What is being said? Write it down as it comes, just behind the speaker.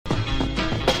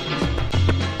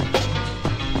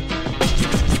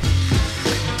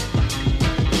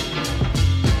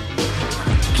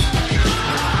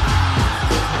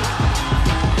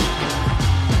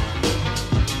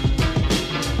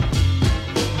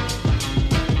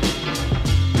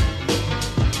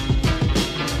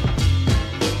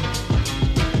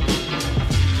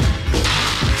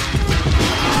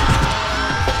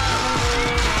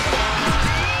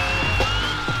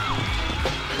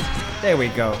There we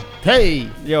go. Hey!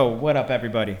 Yo, what up,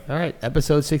 everybody? All right,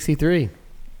 episode 63.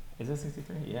 Is this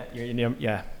 63? Yeah,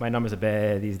 yeah. My numbers are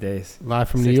bad these days. Live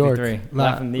from New York. 63.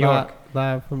 Live from New York.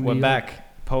 Live from New York. We're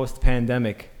back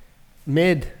post-pandemic.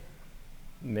 Mid,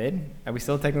 Are we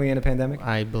still technically in a pandemic?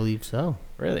 I believe so.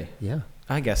 Really? Yeah.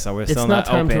 I guess so. We're It's still not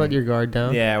time open. to let your guard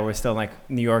down. Yeah, we're still like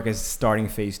New York is starting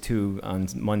phase 2 on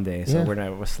Monday, so Yeah.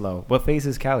 we're slow. What phase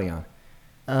is Cali on?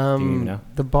 Do you even know?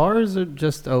 The bars are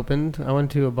just opened. I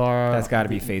went to a bar. That's got to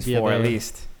be phase 4 at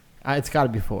least. It's got to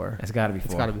be 4. It's got to be 4.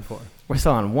 It's got to be 4. We're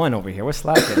still on 1 over here. We're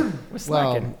slacking. We're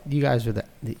slacking. Well, you guys are the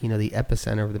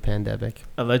epicenter of the pandemic.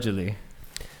 Allegedly.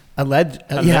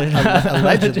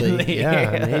 Allegedly.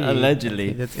 Yeah, maybe.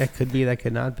 Allegedly. That could be. That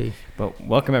could not be. But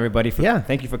welcome, everybody.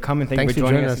 Thank you for coming. Thank you for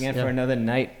joining us again for another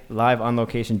night live on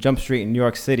location, Jump Street in New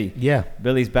York City. Yeah.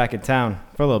 Billy's back in town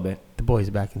for a little bit. The boys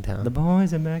are back in town. The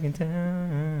boys are back in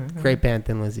town. Great band,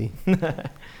 Thin Lizzy.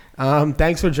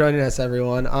 Thanks for joining us,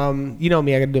 everyone. You know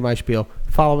me, I got to do my spiel.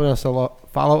 Follow us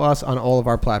on all of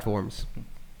our platforms.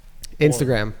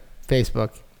 Instagram,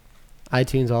 Facebook,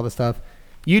 iTunes, all the stuff.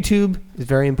 YouTube is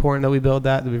very important that we build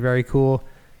that. It'll be very cool.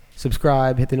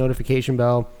 Subscribe, hit the notification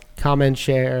bell, comment,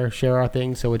 share our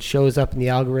things so it shows up in the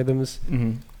algorithms.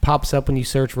 Mm-hmm. Pops up when you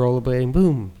search rollerblading,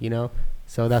 boom,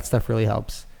 So that stuff really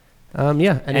helps. And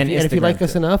if you like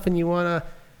us enough and you want to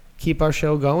keep our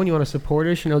show going, you want to support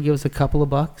us, give us a couple of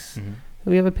bucks,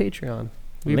 we have a Patreon.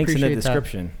 We Links in the appreciate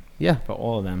description. that. Yeah. For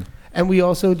all of them. And we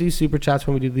also do super chats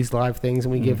when we do these live things,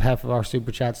 and we give half of our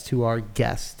super chats to our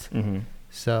guest. Mm-hmm.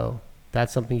 So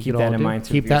that's something you Keep can that all in do. mind,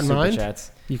 too. Keep for your that in super mind.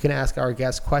 chats. You can ask our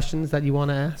guest questions that you want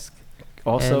to ask.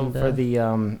 Also, And, for the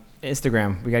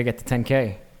Instagram, we got to get to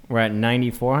 10K. We're at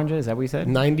 9,400. Is that what you said?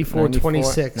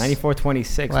 9426.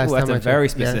 9426. Last Ooh, that's time a I very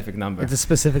checked. Yeah. specific number. It's a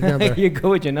specific number. You're good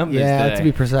with your numbers Yeah, today. to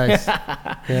be precise.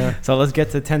 Yeah. So let's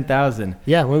get to 10,000.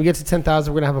 Yeah, when we get to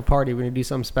 10,000, we're going to have a party. We're going to do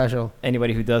something special.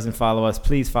 Anybody who doesn't follow us,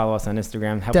 please follow us on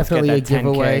Instagram. Help Definitely us a get that 10K.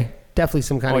 giveaway. Definitely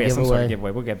some kind of giveaway. Some sort of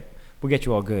giveaway. We'll get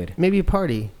you all good. Maybe a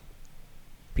party.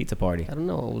 Pizza party. I don't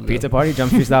know. What we'll Pizza do. party? Jump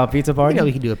Street style pizza party?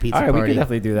 We can do a pizza all right, party. we can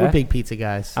definitely do that. We're big pizza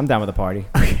guys. I'm down with a party.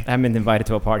 I haven't been invited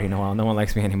to a party in a while. No one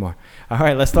likes me anymore. All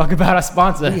right, let's talk about our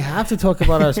sponsor. We have to talk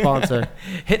about our sponsor.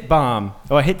 Hit Bomb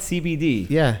or Hit CBD.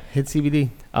 Yeah, Hit CBD.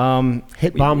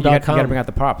 Hitbomb.com. You got to bring out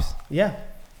the props. Yeah.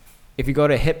 If you go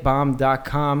to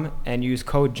hitbomb.com and use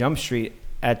code JumpStreet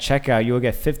at checkout, you will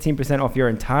get 15% off your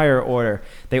entire order.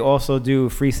 They also do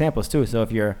free samples too. So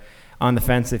if you're on the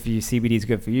fence, if CBD is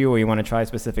good for you or you want to try a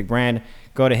specific brand,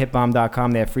 go to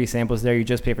hitbomb.com. They have free samples there. You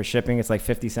just pay for shipping. It's like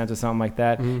 50 cents or something like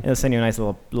that. And they'll send you a nice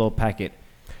little packet.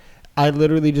 I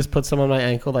literally just put some on my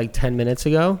ankle like 10 minutes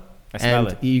ago. I smell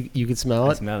and it. You could smell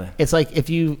it. I smell it. It's like if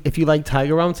you like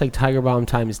Tiger Balm, it's like Tiger Balm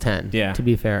times 10. Yeah. To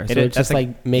be fair. So it's just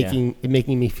like making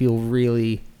me feel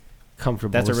really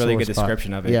comfortable. That's a really good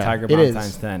description of it. Yeah, Tiger it Bomb is.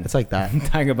 times 10. It's like that.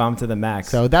 Tiger Bomb to the max.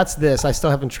 So that's this. I still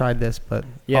haven't tried this, but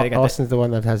yeah, Austin's the one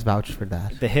that has vouched for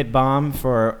that. The Hit Bomb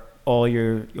for all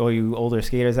you older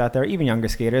skaters out there, even younger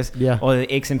skaters. Yeah. All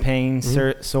the aches and pains,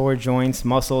 sore joints,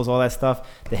 muscles, all that stuff.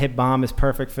 The Hit Bomb is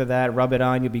perfect for that. Rub it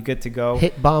on, you'll be good to go.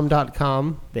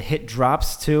 Hitbomb.com. The Hit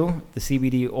Drops too, the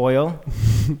CBD oil,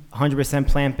 100%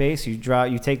 plant-based.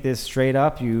 You take this straight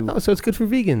up. Oh, so it's good for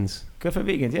vegans. Good for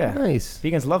vegans, yeah. Nice.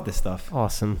 Vegans love this stuff.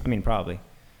 Awesome. I mean, probably.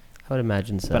 I would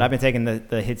imagine so. But I've been taking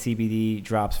the Hit CBD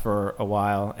drops for a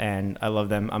while, and I love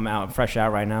them. I'm fresh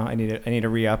out right now. I need a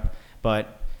re-up,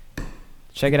 but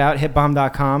check it out,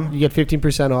 hitbomb.com. You get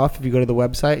 15% off if you go to the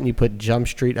website and you put Jump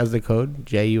Street as the code,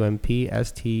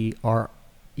 JUMPSTREET.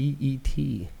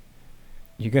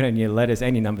 You're going to need letters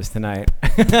and your numbers tonight.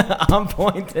 On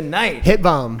point tonight.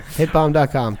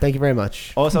 Hitbomb.com. Thank you very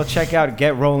much. Also, check out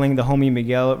Get Rolling, the homie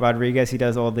Miguel Rodriguez. He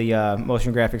does all the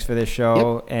motion graphics for this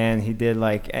show, and he does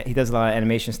a lot of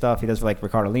animation stuff. He does like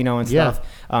Ricardo Lino and stuff.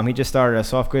 He just started a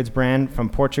soft goods brand from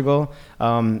Portugal.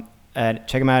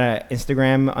 Check him out at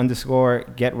Instagram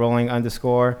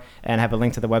 _GetRolling_ and have a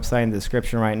link to the website in the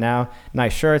description right now.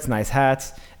 Nice shirts, nice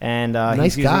hats, and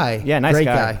nice guy. Yeah, nice Great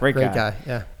guy. Great guy.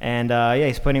 Yeah. And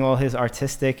he's putting all his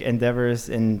artistic endeavors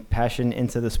and passion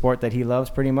into the sport that he loves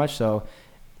pretty much. So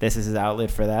this is his outlet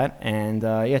for that. And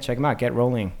check him out. Get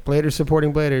Rolling. Bladers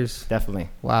supporting Bladers. Definitely.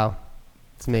 Wow.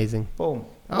 It's amazing. Boom.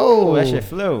 Oh, that shit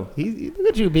flew. Look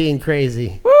at you being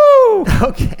crazy. Woo!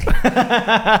 Okay.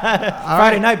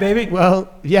 Friday night, baby.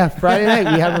 Well, yeah, Friday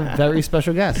night we have a very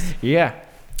special guest. Yeah.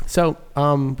 So,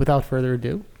 without further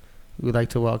ado, we would like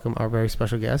to welcome our very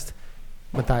special guest,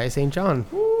 Matthias St. John.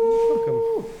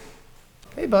 Welcome.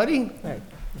 Hey, buddy. Hey,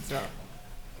 what's up?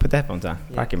 Put the headphones on.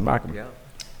 Yeah. Rock him. Yeah.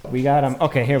 We got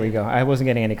okay, here we go. I wasn't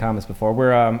getting any comments before.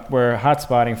 We're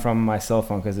hotspotting from my cell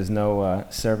phone because there's no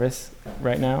service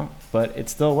right now, but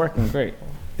it's still working great.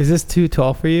 Is this too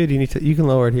tall for you? Do you need to? You can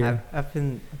lower it here. I've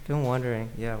been wondering.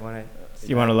 Yeah, when I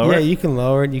You want to lower Yeah, it? you can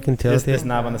lower it. You can tilt This it.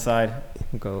 knob on the side.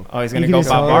 go. Oh, he's You gonna can go just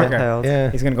Bob hold it. Barker. Handheld.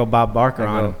 Yeah. He's gonna go Bob Barker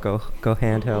I on. go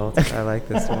handheld. I like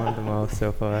this one the most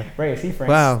so far. Ray, is he Frank's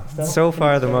Wow. stuff? So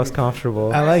far, the most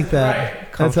comfortable. I like that.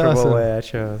 That's comfortable awesome. way I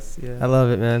chose. I Yeah.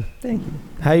 love it, man. Thank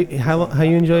you. How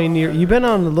you enjoying your? You've been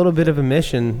on a little bit of a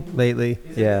mission lately.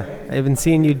 Yeah. I've been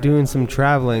seeing you doing some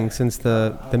traveling since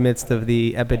the midst of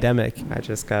the epidemic. I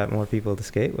just got more people to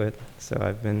skate with, so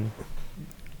I've been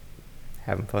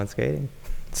having fun skating.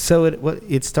 So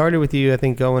it started with you, I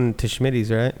think, going to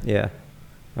Schmitty's, right? Yeah.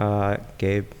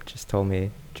 Gabe just told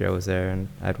me Joe was there, and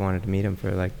I'd wanted to meet him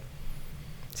for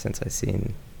since I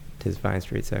seen his Vine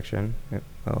Street section.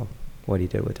 Well, what he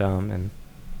did with Tom, and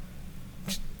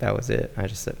that was it. I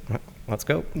just said, "Let's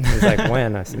go." He's like,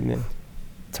 "When?" I said,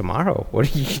 "Tomorrow."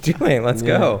 What are you doing? Let's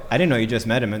go. I didn't know you just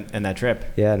met him in that trip.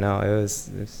 Yeah, no, it's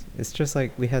just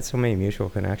like we had so many mutual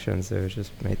connections. It was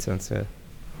just made sense to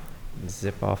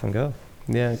zip off and go.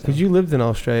 Yeah, because you lived in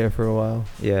Australia for a while.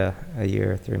 Yeah, a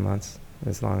year, 3 months,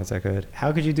 as long as I could.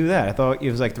 How could you do that? I thought it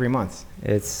was like 3 months.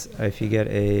 It's if you get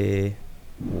a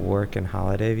work and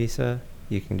holiday visa,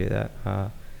 you can do that.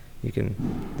 You can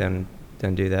then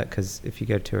do that because if you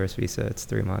get a tourist visa, it's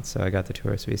 3 months. So I got the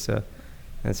tourist visa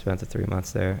and spent the 3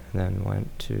 months there, and then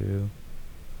went to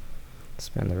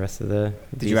spend the rest of the.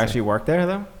 Did you actually work there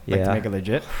though? Like Yeah. to make it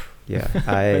legit? Yeah,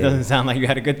 It doesn't I sound like you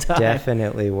had a good time.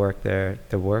 definitely worked there.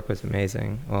 The work was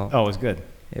amazing. Well, Oh, it was good.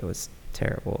 it was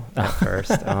terrible at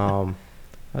first. I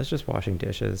was just washing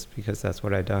dishes because that's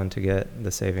what I'd done to get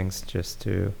the savings just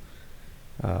to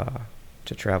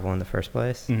travel in the first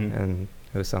place, Mhm. and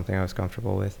it was something I was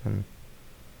comfortable with, and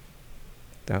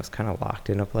I was kind of locked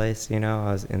in a place. I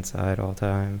was inside all the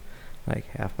time, like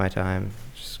half my time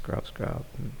just scrub,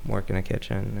 and work in a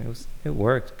kitchen. It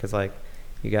worked because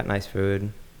you got nice food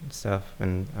and stuff,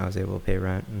 and I was able to pay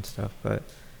rent and stuff, but.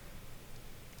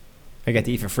 I get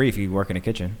to eat for free if you work in a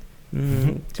kitchen. To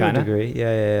a Kinda? degree,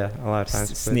 yeah. A lot of times,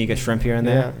 but- Sneak a shrimp here and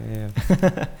there.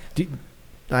 Yeah. Do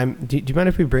you mind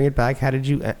if we bring it back? How did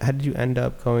you end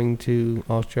up going to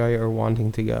Australia or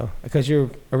wanting to go? Because you're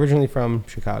originally from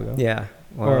Chicago. Yeah.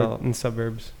 Or Well, in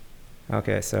suburbs.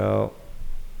 okay, so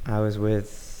I was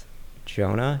with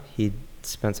Jonah. He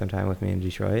spent some time with me in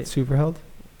Detroit. Superheld?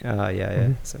 Yeah.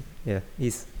 Mhm. So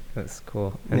that's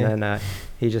cool. And Yeah. then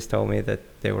he just told me that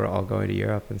they were all going to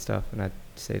Europe and stuff, and I'd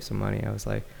save some money. I was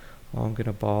like, "Oh, I'm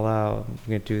gonna ball out. I'm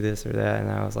gonna do this or that." And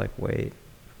I was like, "Wait,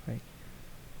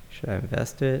 should I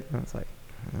invest it?" And I was like,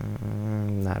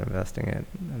 "Not investing it."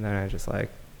 And then I just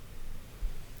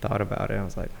thought about it. I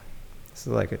was like, "This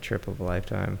is like a trip of a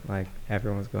lifetime. Like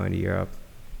everyone's going to Europe.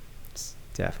 It's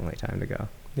definitely time to go."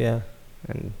 Yeah.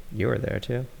 And you were there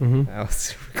too. Mm-hmm. That was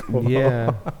super cool.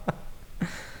 Yeah.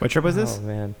 What trip was this? Oh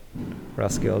man,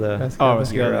 Roskilde. Oh,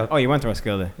 Roskilde. Europe. Oh, you went to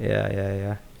Roskilde.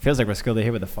 Yeah. Feels like Roskilde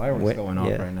here with the fireworks Wait, going off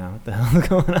yeah. right now. What the hell is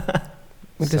going on?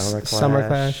 With the Summer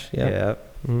Clash. Yeah.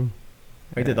 Yep. Mm-hmm.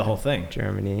 We did the whole thing.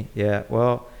 Germany. Yeah.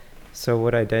 Well, so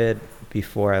what I did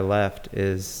before I left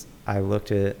is I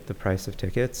looked at the price of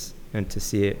tickets and to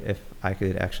see if I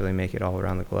could actually make it all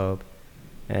around the globe,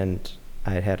 and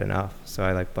I had enough, so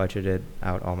I budgeted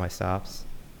out all my stops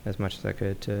as much as I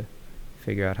could to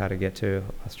figure out how to get to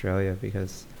Australia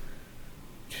because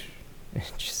it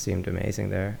just seemed amazing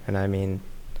there. And I mean,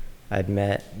 I'd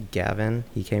met Gavin.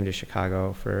 He came to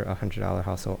Chicago for $100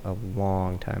 hustle a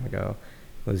long time ago.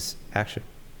 It was actually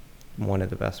one of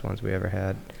the best ones we ever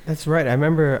had. That's right. I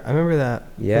remember that. 'Cause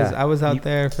Yeah. I was out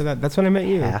there for that. That's when I met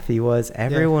you. Half he was.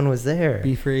 Everyone was there.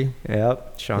 Be free.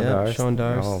 Yep. Sean Yep, Darst. Sean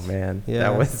Darst. Oh man, Yeah.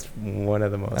 that was one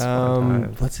of the most fun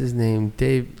times. What's his name?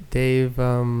 Dave.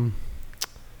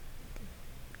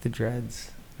 The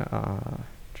Dreads.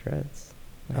 Dreads.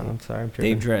 Oh, I'm sorry. I'm Dave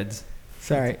tripping. Dreads.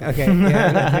 Sorry. Okay.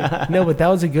 Yeah, no, but that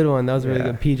was a good one. That was really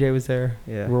Yeah. good. PJ was there.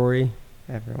 Yeah. Rory.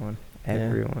 Everyone.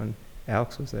 Yeah.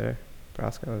 Alex was there.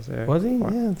 Brosco was there. Was he? Yeah.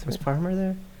 That's Was right. Farmer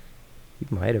there? He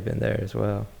might have been there as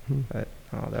well. Hmm. But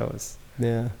that was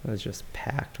just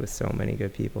packed with so many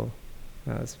good people.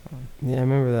 That was fun. Yeah, I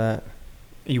remember that.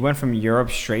 You went from Europe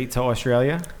straight to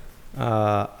Australia?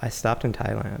 I stopped in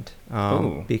Thailand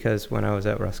Ooh. because when I was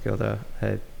at Roskilde,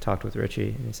 I talked with Richie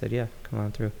and he said, "Yeah, come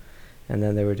on through." And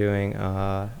then they were doing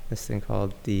this thing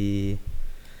called the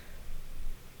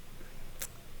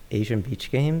Asian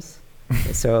Beach Games.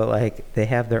 So they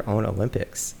have their own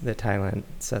Olympics that Thailand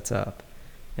sets up,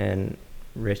 and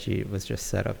Richie was just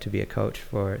set up to be a coach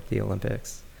for the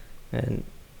Olympics, and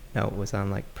it was on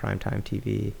primetime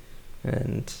TV,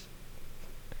 And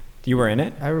You were in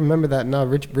it? I remember that. No,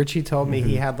 Richie told me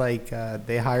he had like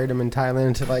they hired him in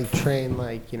Thailand to like train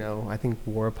like I think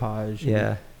Warpage.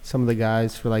 yeah, Some of the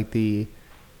guys for like the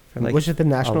for like was it the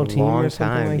national a team long or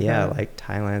something time. like Yeah, that? like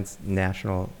Thailand's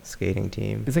national skating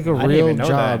team. It's like a I didn't real even know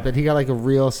job, that. but he got like a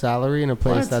real salary in a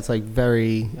place What? that's like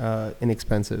very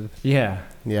inexpensive. Yeah.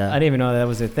 Yeah. I didn't even know that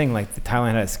was a thing. Like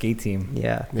Thailand had a skate team.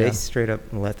 Yeah, they Yeah. straight up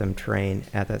let them train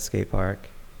at that skate park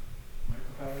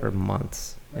for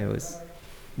months. It was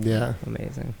Yeah.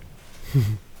 amazing.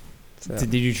 So,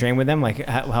 Did you train with them? Like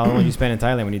how long did you spend in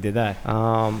Thailand when you did that?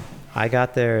 I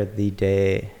got there the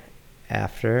day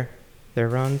after their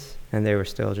runs, and they were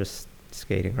still just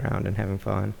skating around and having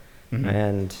fun. Mhm.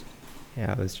 And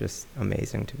yeah, it was just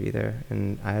amazing to be there.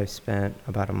 And I spent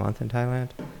about a month in Thailand,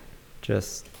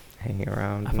 just hanging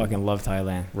around. I and fucking love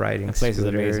Thailand. riding That place is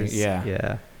amazing, scooters. yeah.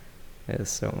 Yeah, it was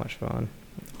so much fun.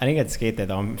 I didn't get to skate there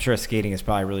though. I'm sure skating is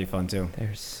probably really fun too.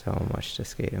 There's so much to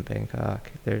skate in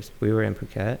Bangkok. We were in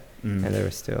Phuket, Mm. and there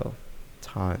were still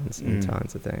tons and Mm.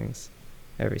 tons of things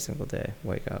every single day.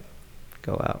 Wake up,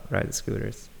 go out, ride the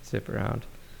scooters, zip around.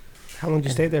 How long did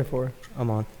you stay there for? A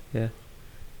month, yeah.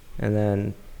 And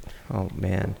then, oh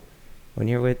man, when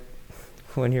you're with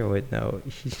No,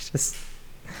 you just,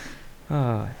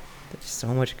 there's so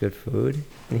much good food,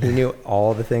 and he knew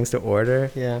all the things to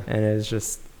order, Yeah. and it was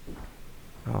just,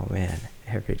 oh man,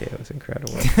 every day was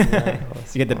incredible. Yeah.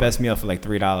 You get the best meal for like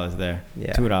 $3 there.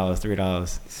 Yeah. $2,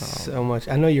 $3. So much.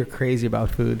 I know you're crazy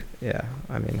about food. Yeah,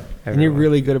 I mean, And you're everyone-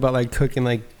 really good about like cooking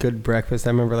like good breakfast.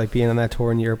 I remember like being on that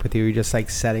tour in Europe with you. You're just like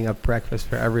setting up breakfast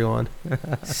for everyone.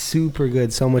 Super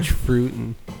good. So much fruit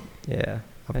and yeah.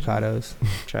 avocados.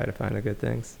 Try to find the good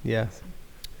things. Yeah.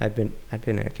 I'd been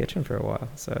in a kitchen for a while,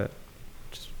 so it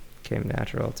just came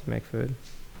natural to make food.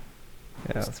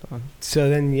 Yeah, it was fun. So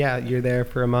then, yeah, you're there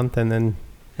for a month and then.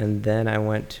 And then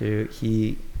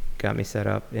he got me set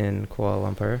up in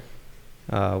Kuala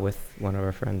Lumpur with one of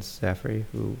our friends, Zafri,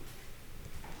 who,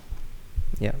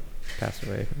 passed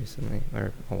away recently,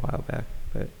 or a while back,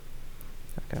 but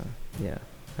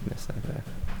I missed that fact.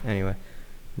 Anyway,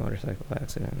 motorcycle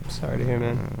accident. Sorry to hear,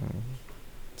 man.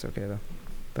 It's okay though.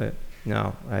 But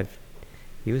no,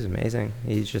 he was amazing.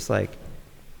 He's just like,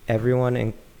 everyone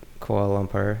in Kuala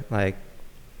Lumpur, like,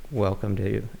 welcomed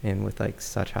you in with like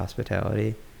such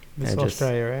hospitality. This is And just-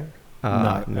 Australia,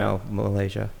 right? No,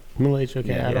 Malaysia. Malaysia.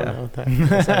 Okay, Yeah. I don't Yeah. know. That,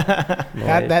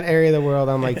 Malaysia. that area of the world,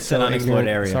 I'm like It's so an unexplored ignorant.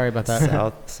 area. Sorry about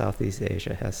that. Southeast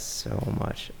Asia has so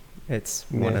much. It's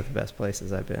one Yeah. of the best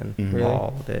places I've been. Mhm. Really?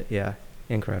 All of it, yeah.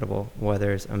 Incredible.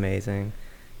 Weather's amazing.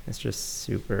 It's just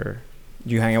super.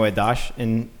 You hang out with Dash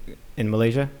in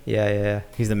Malaysia? Yeah.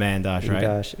 He's the man, Dash, right?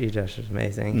 Edash is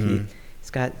amazing. Mhm.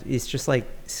 It's just like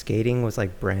skating was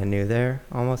like brand new there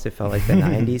almost. It felt like the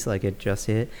 90s, like it just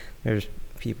hit. There's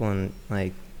people in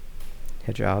like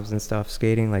hijabs and stuff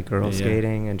skating, like girls Yeah.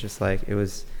 skating, and just like it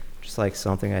was just like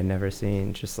something I'd never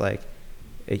seen. Just like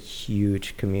a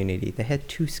huge community. They had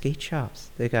 2 skate shops.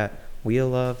 They got Wheel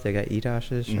Love, they got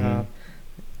Edash's Mhm. shop.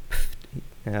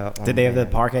 Yeah, oh Did they have the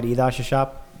man. park at Edash's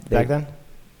shop back then?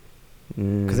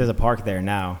 Because there's a park there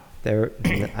now. There,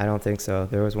 I don't think so.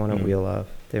 There was one at Mm. Wheel Love.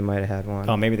 They might have had one.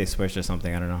 Oh, maybe they switched or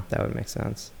something. I don't know. That would make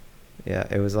sense. Yeah,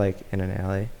 it was like in an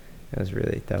alley. That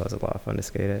was a lot of fun to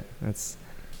skate it.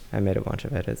 I made a bunch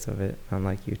of edits of it on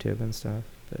like YouTube and stuff,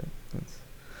 but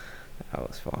that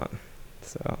was fun.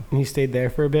 So And you stayed there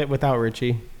for a bit without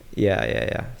Richie.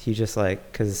 yeah. He just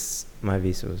like, cause my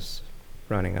visa was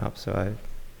running up, so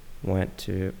I went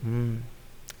to,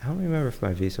 I don't remember if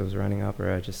my visa was running up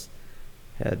or I just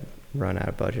had run out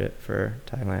of budget for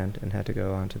Thailand and had to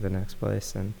go on to the next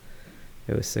place, and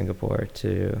it was Singapore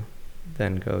to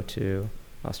then go to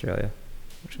Australia,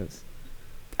 which was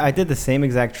I did the same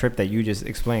exact trip that you just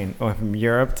explained. I went from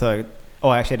Europe to,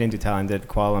 actually I didn't do Thailand. I did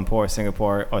Kuala Lumpur,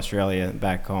 Singapore, Australia,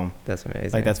 back home. that's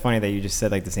amazing. Like, that's funny that you just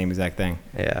said like the same exact thing.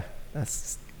 Yeah,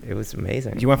 it was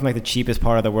amazing. You went from like the cheapest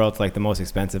part of the world to like the most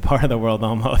expensive part of the world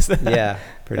almost. Yeah,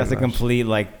 pretty That's much. a complete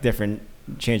like different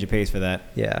change of pace for that.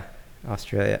 Yeah,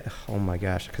 Australia. Oh my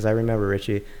gosh, because I remember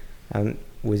Richie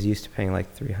was used to paying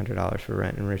like $300 for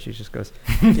rent, and Richie just goes,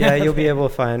 "Yeah, you'll be able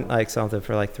to find like something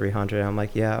for like $300." I'm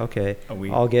like, "Yeah, okay, A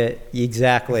week. I'll get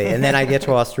exactly." And then I get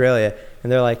to Australia,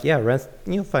 and they're like, "Yeah, rent.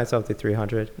 You'll find something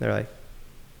 $300." They're like,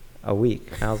 "A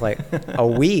week." And I was like, "A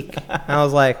week?" And I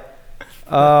was like,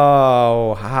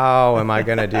 "Oh, how am I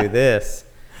gonna do this?"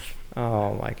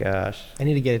 Oh my gosh. I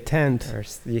need to get a tent.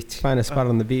 Find a spot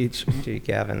on the beach. Dude,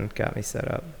 Gavin got me set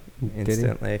up Did he?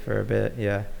 instantly for a bit,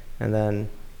 yeah. And then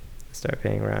I started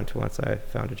paying around to once I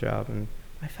found a job. And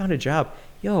I found a job.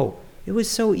 Yo, it was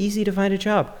so easy to find a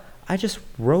job. I just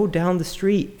rode down the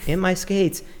street in my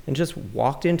skates and just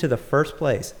walked into the first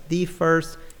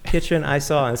kitchen I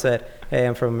saw and said, "Hey,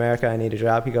 I'm from America. I need a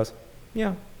job." He goes,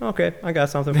 "Yeah, okay, I got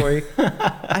something for you."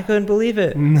 I couldn't believe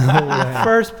it. No way.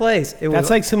 First place. It was That's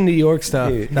like some New York stuff.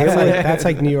 Dude, That's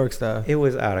like New York stuff. It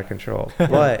was out of control.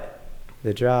 But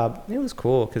the job, it was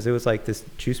cool because it was like this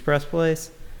juice press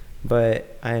place.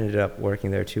 But I ended up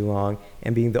working there too long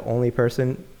and being the only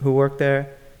person who worked there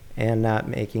and not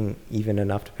making even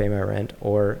enough to pay my rent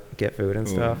or get food and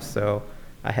stuff. So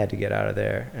I had to get out of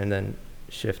there and then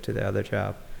shift to the other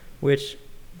job, which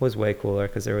was way cooler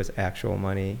because there was actual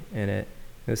money in it.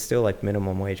 It was still like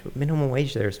minimum wage, but minimum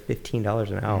wage there is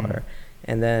 $15 an hour.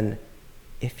 And then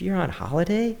if you're on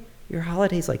holiday, your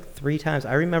holiday's like 3 times.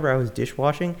 I remember I was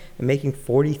dishwashing and making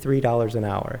 $43 an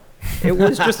hour. It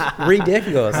was just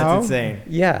ridiculous. How? That's insane.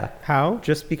 Yeah. How?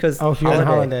 Just because if you're on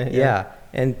holiday. Yeah.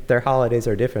 And their holidays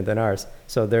are different than ours.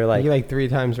 So they're like, you like 3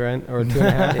 times rent or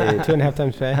 2.5, 2.5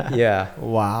 times pay? yeah.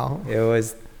 Wow. It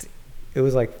was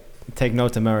like Take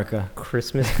notes, America.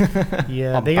 Christmas.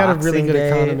 Yeah, they got a really Boxing good Day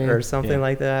economy. or something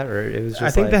like that. Or it was just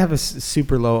I think like, they have a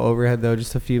super low overhead though,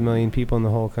 just a few million people in the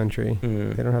whole country.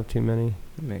 They don't have too many.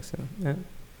 Makes sense. Yeah.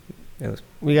 It was.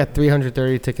 We got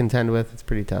 330 to contend with. It's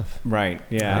pretty tough. Right.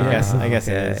 Yeah. Yeah. I guess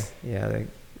yeah, it is. Yeah. They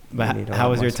But need a how lot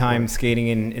was more your time support. skating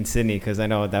in Sydney? Because I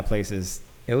know that place is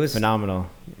It was phenomenal.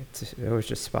 There was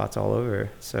just spots all over,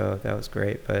 so that was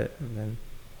great. But then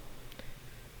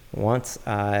once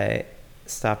I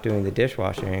stopped doing the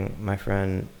dishwashing, my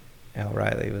friend Al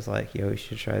Riley was like, "Yo, you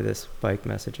should try this bike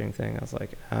messaging thing." I was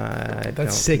like, "I That's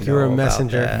don't sick. You were a know about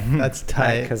messenger. that." That's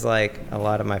tight. Because like a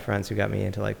lot of my friends who got me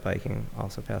into like biking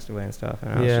also passed away and stuff,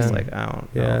 and I was Yeah. just like, I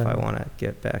don't know if Yeah. I want to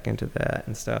get back into that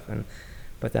and stuff.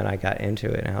 But then I got into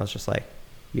it, and I was just like,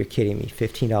 "You're kidding me!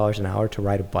 $15 an hour to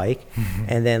ride a bike,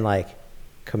 and then like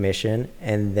commission,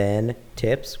 and then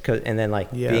tips, and then like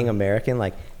Yeah. being American,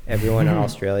 like everyone in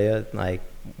Australia, like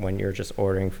when you're just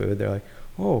ordering food, they're like,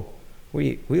 oh."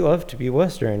 We love to be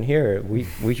Western here. We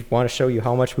want to show you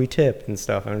how much we tip and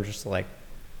stuff. And I'm just like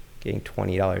getting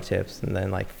 $20 tips and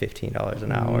then like $15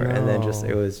 an hour. And then just,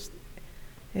 it was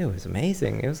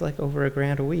amazing. It was like over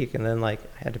 $1,000 a week. And then like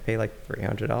I had to pay like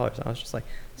 $300. I was just like,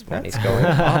 this money's going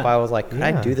up. I was like, could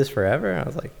I do this forever? And I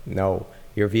was like, no,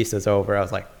 your visa's over. I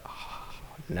was like, oh,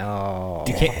 no.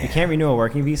 You can't renew a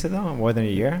working visa though, more than a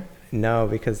year? No,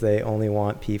 because they only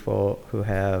want people who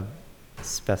have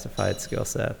specified skill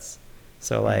sets.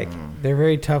 So like, They're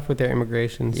very tough with their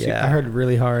immigration. Yeah. I heard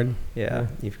really hard. yeah,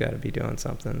 you've got to be doing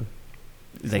something.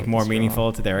 It's like more Something's meaningful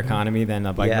wrong. to their economy than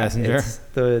a bike yeah, messenger. It's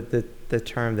the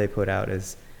term they put out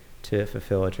is to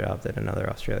fulfill a job that another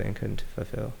Australian couldn't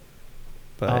fulfill.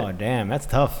 But Oh damn, that's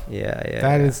tough. yeah.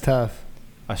 That is tough.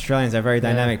 Australians are very Yeah.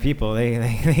 dynamic people. They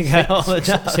got all the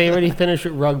jobs. So you already finished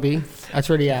with rugby. That's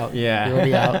already out. Yeah. You're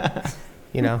already out.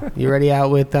 You're already out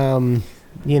with,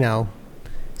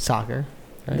 soccer.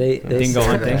 Right? They Dingo say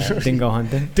hunting. that. Dingo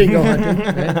hunting. Dingo hunting.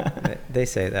 Right? They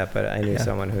say that, but I knew Yeah.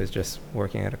 someone who was just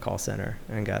working at a call center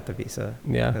and got the visa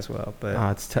Yeah. as well. But Oh,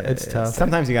 it's yeah, it's tough.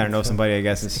 Sometimes you gotta know somebody, I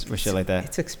guess, with shit like that.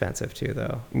 It's expensive too,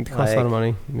 though. It costs a lot of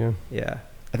money. Yeah. Yeah.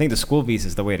 I think the school visa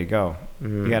is the way to go.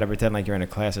 Mhm. You gotta pretend like you're in a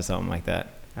class or something like that.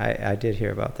 I did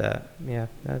hear about that. Yeah,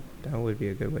 that would be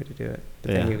a good way to do it.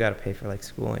 But then Yeah. you got to pay for like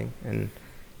schooling, and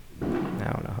I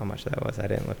don't know how much that was. I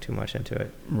didn't look too much into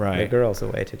it. The Right. girl's the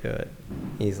way to do it,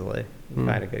 easily. You Mm.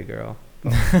 find a good girl.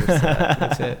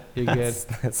 That's it. You're good.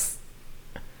 That's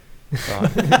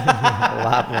fun. A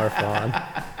lot more fun.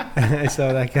 I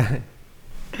saw that guy.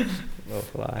 Little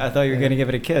fly. I thought you were gonna give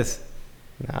it a kiss.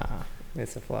 Nah,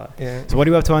 it's a fly. Yeah. So what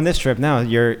are you up to on this trip now?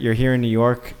 You're here in New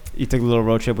York. You took a little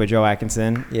road trip with Joe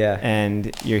Atkinson, Yeah. and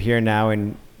you're here now,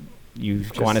 and you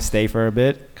Just- want to stay for a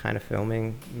bit. Kind of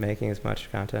filming, making as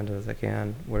much content as I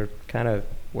can. We're kind of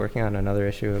working on another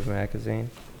issue of the magazine.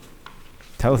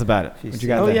 Tell us about it. If you What see- you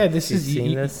got Oh there? yeah, this You've is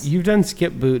seen this? You've done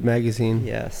Skip Boot magazine.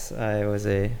 Yes, I was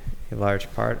a large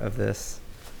part of this.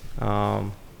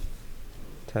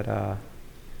 Ta-da.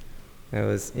 It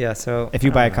was, yeah, so. If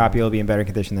you I buy a don't know. copy, it'll be in better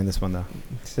condition than this one, though.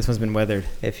 This one's been weathered.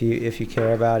 If you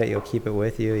care about it, you'll keep it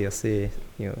with you. You'll see.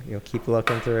 You'll keep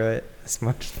looking through it as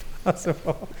much as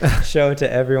possible. Show it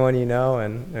to everyone you know,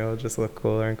 and it'll just look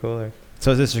cooler and cooler.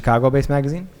 So is this a Chicago-based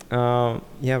magazine?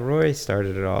 Yeah, Roy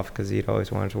started it off because he'd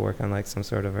always wanted to work on like some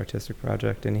sort of artistic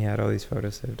project, and he had all these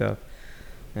photos saved up,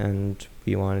 and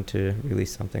we wanted to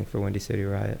release something for Windy City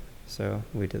Riot, so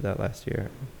we did that last year.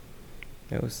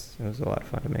 It was a lot of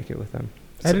fun to make it with him.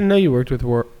 I didn't know you worked with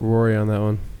Rory on that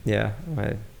one. Yeah,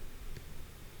 I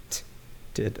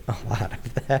did a lot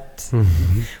of that.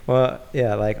 Well,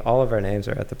 yeah, like all of our names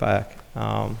are at the back.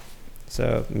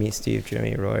 So me, Steve,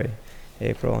 Jimmy, Roy,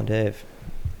 April and Dave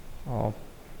all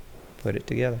put it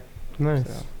together. Nice.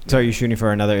 So are you shooting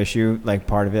for another issue, like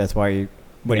part of it? That's why you.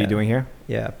 What are you doing here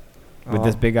Yeah. with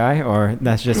this big guy, or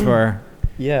that's just for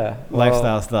Yeah.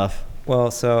 lifestyle stuff?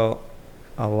 Well, so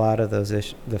a lot of those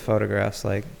the photographs,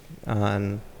 like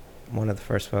on one of the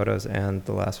first photos and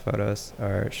the last photos,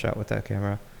 are shot with that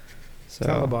camera. So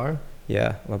Calabar.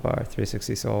 yeah, Labar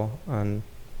 360 Soul on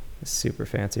a super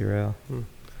fancy rail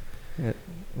at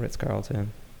Ritz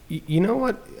Carlton. You know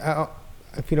what?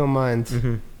 If you don't mind,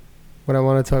 Mm-hmm. what I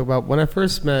want to talk about, when I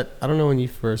first met, I don't know when you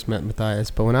first met Matthias,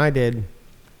 but when I did,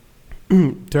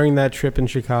 during that trip in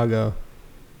Chicago,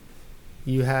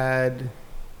 you had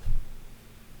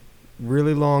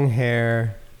really long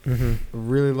hair, Mm-hmm. a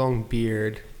really long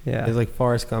beard. Yeah. It was like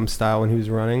Forrest Gump style when he was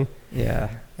running. Yeah.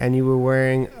 And you were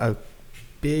wearing a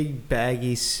big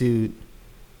baggy suit,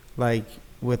 like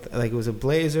with like it was a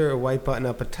blazer, a white button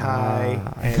up, a tie,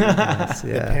 and yes, the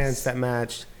yes. pants that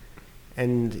matched.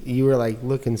 And you were like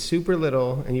looking super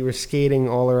little, and you were skating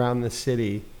all around the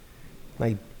city,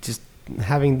 like just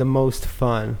having the most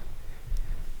fun.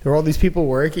 There were all these people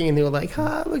working, and they were like,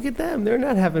 "Ha, look at them! They're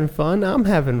not having fun. I'm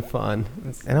having fun."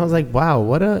 And I was like, "Wow,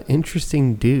 what a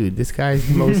interesting dude! This guy's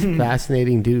the most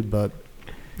fascinating dude." But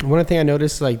one thing I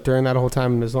noticed, like during that whole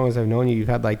time, as long as I've known you, you've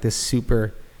had like this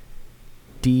super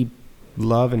deep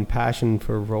love and passion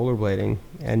for rollerblading,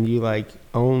 and you like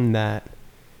own that,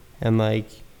 and like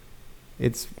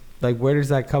it's like, where does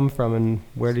that come from, and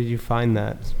where did you find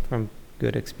that? From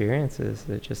good experiences.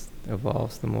 It just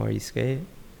evolves the more you skate.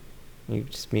 You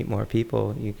just meet more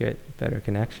people, you get better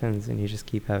connections, and you just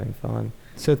keep having fun.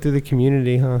 So through the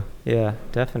community, huh? Yeah,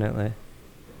 definitely.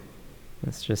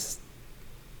 It's just,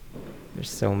 there's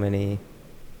so many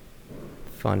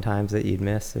fun times that you'd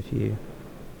miss if you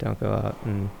don't go out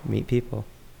and meet people.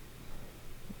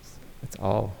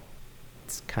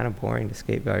 It's kind of boring to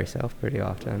skate by yourself pretty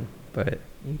often, but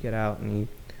you get out and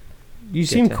You Get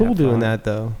seem to cool have doing fun. that,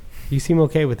 though. You seem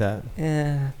okay with that.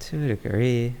 yeah, to a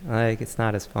degree. Like, it's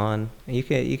not as fun. You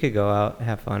could go out,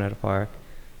 have fun at a park,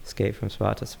 skate from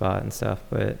spot to spot and stuff,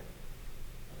 but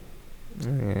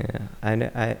yeah,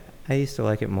 I used to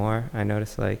like it more. I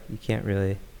noticed, like, you can't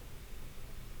really.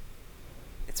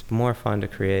 It's more fun to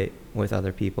create with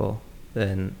other people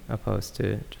than opposed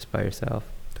to just by yourself.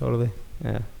 Totally.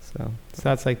 Yeah, so So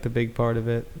that's like the big part of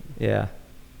it. yeah,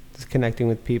 Just connecting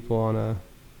with people on a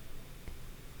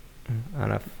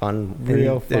on a fun,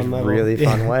 Real fun level. really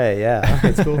fun Yeah. way. Yeah,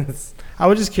 It's cool. I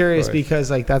was just curious course. because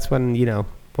like that's when, you know,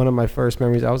 one of my first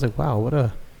memories, I was like, wow, what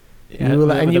a Yeah, you were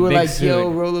like, and with you a were big like, suit.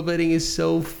 yo, rollerblading is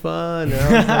so fun. And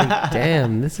I was like,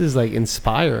 damn, this is like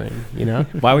inspiring, you know?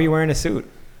 Why were you wearing a suit?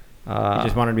 You uh,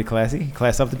 just wanted to be classy,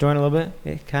 class up the joint a little bit.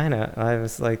 it kind of. I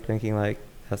was like thinking like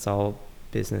that's all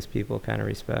business people kind of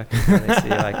respect when they see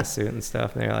like a suit and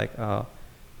stuff, and they're like, oh,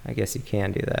 I guess you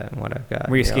can do that. And what I've got.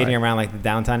 Were you know, skating like, around like the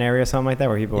downtown area or something like that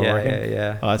where people were Yeah, working? yeah,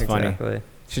 yeah. Oh, that's funny. exactly.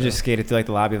 Should just skate it through like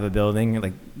the lobby of a building,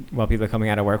 like while people are coming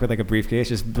out of work with like a briefcase,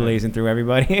 just blazing through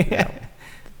everybody. Yeah,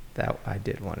 that I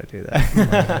did want to do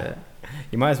that.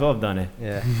 You might as well have done it.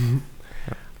 Yeah.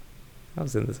 I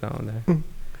was in the zone there.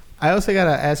 I also got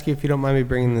to ask you if you don't mind me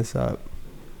bringing this up,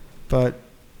 but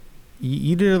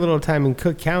you did a little time in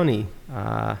Cook County.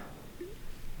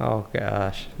 Oh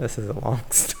gosh, this is a long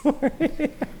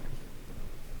story.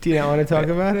 Do you not want to talk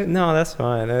about it? No, that's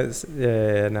fine.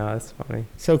 Yeah, no, that's funny.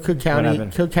 So Cook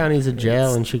happened? County is a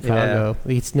jail in It's- Chicago.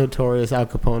 It's notorious. Al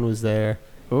Capone was there.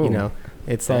 Ooh. You know,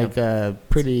 it's Yeah. like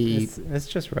pretty. It's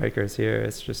just Rikers here.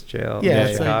 It's just jail. Yeah, in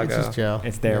it's Chicago. like it's just jail.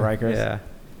 It's there, Yeah. Rikers.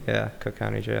 Yeah, Cook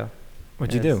County Jail.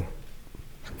 What'd you Yes. do?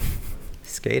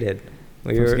 Skated.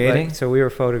 From were skating? so we were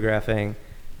photographing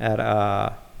at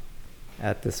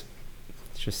this.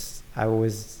 Just I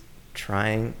was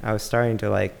starting to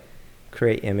like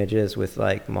create images with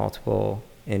like multiple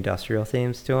industrial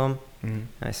themes to them. Mhm.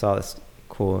 I saw this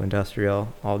cool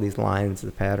industrial, all these lines,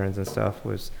 the patterns and stuff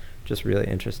was just really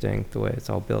interesting the way it's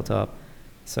all built up.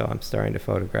 So I'm starting to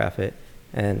photograph it,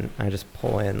 and I just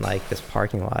pull in like this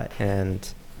parking lot, and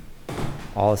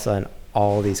all of a sudden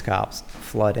all these cops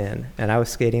flood in, and I was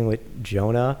skating with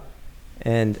Jonah,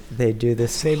 and they do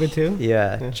this. Saber too?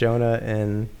 Yeah, Yeah. Jonah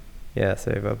and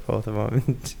Saber, both of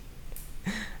them.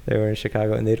 They were in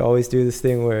Chicago, and they'd always do this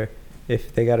thing where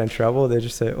if they got in trouble, they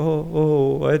just say,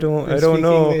 "Oh, I don't speak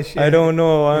know, English, I yeah." don't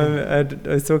know,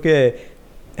 it's okay."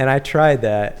 And I tried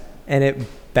that, and it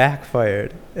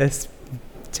backfired as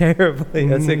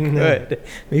terribly as it could,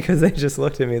 because they just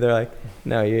looked at me. They're like,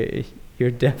 "No, you're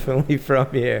definitely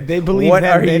from here. They believe What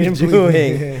that. are They you didn't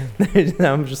believe me. doing?" And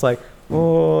I'm just like,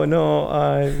 "Oh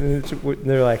no!"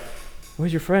 They're like,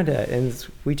 "Where's your friend at?" And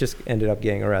we just ended up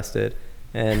getting arrested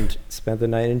and spent the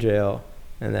night in jail.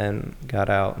 and then got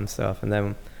out and stuff, and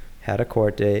then had a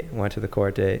court date, went to the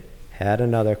court date, had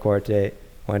another court date,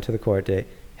 went to the court date,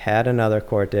 had another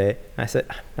court date. I said,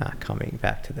 I'm not coming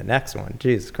back to the next one.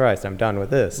 Jesus Christ, I'm done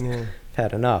with this. Yeah. I've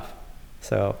had enough.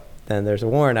 So then there's a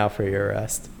warrant out for your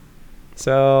arrest.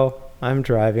 So I'm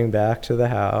driving back to the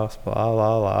house, blah,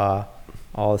 blah, blah.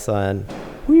 All of a sudden,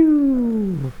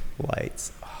 whoo,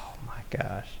 lights. Oh my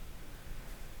gosh.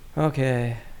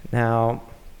 Okay, now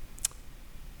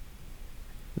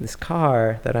this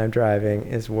car that I'm driving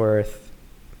is worth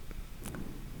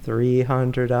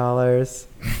 $300,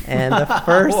 and the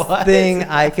first thing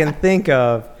I can think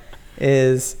of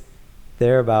is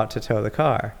they're about to tow the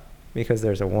car because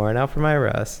there's a warrant out for my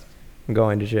arrest. I'm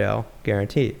going to jail,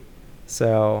 guaranteed.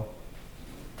 So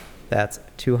that's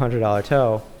 $200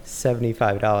 tow,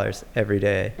 $75 every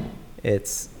day.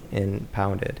 It's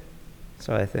impounded.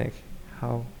 So I think,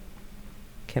 how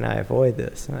can I avoid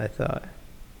this? And I thought,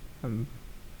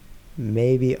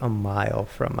 maybe a mile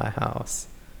from my house.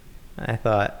 I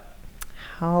thought,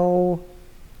 how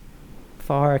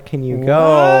far can you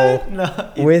go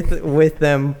with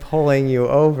them pulling you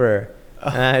over?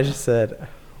 And I just said,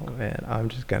 oh man, I'm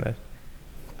just gonna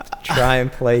try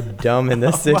and play dumb in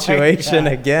this situation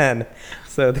again.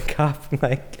 So the cop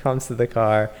comes to the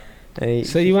car, and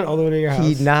So you went all the way to your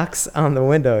house? He knocks on the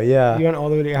window. Yeah. You went all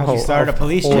the way to your house? You started a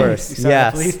police chase?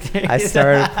 Yes. I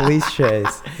started a police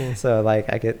chase. So I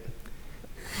get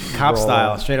cop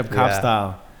style, straight up cop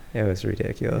style. It was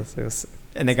ridiculous. It was.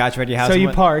 And they got you at your house. So you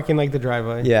park in the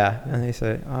driveway? Yeah, and they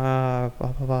said, blah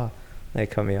blah blah. And they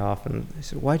cut me off, and they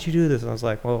said, "Why'd you do this?" And I was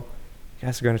like, "Well, you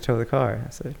guys are going to tow the car." I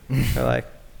said, "They're like,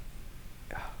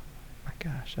 oh my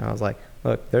gosh." And I was like,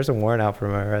 "Look, there's a warrant out for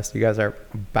my arrest. You guys are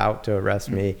about to arrest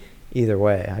me either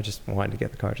way. I just wanted to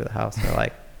get the car to the house." And they're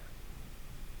like,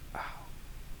 "Oh,"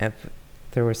 and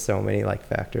there were so many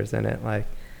factors in it.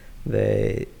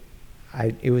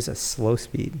 It was a slow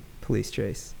speed police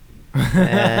chase.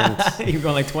 And you were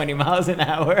going 20 miles an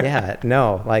hour. Yeah,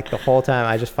 no, the whole time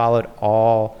I just followed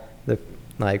all the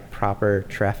proper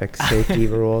traffic safety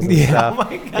rules and stuff. Oh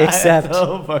my God, except that's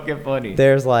so fucking funny.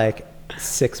 There's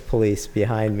 6 police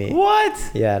behind me.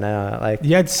 What? Yeah, no,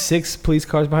 you had 6 police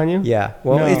cars behind you? Yeah,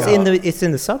 well, No. it's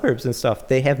in the suburbs and stuff.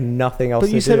 They have nothing else. But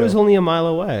you to said do. it was only a mile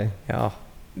away. Oh,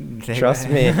 trust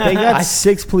me. They got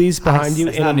 6 police behind you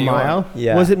That's in a not New York. mile.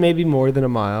 Yeah. Was it maybe more than a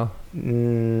mile?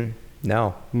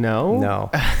 No. No.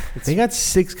 They got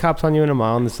 6 cops on you in a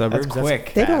mile in the suburbs. That's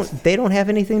quick. They don't have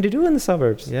anything to do in the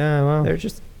suburbs. Yeah, well, They're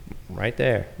just right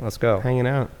there. Let's go. hanging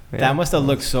out. Yeah. That must have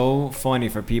looked so funny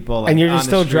for people. And you're on just the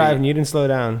still street. driving. You didn't slow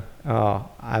down. Oh,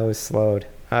 I was slowed.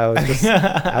 I was just,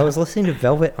 I was listening to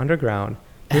Velvet Underground,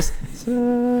 just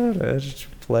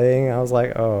playing. I was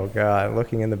like, oh God,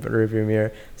 looking in the rearview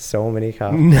mirror, so many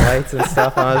cop lights and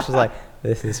stuff. And I was just like,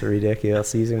 this is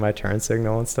ridiculous. Using my turn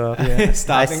signal and stuff. Yeah. I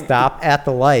Stopping. stop at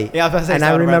the light. Yeah, I was about to say, and I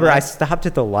stop at red remember I light. stopped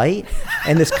at the light,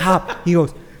 and this cop, he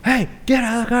goes, hey, get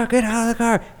out of the car, get out of the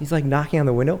car. He's knocking on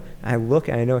the window. I look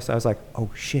and I notice, I was like,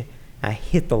 oh shit. I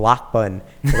hit the lock button.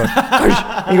 He goes,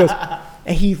 and he goes,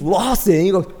 and he lost it. And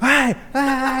he goes,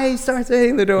 hey, he starts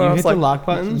hitting the door. You I was hit like, the lock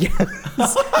button?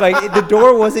 Yes. The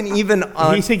door wasn't even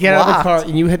He said get out of the car,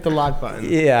 and you hit the lock button.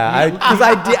 Yeah, because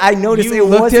I noticed You it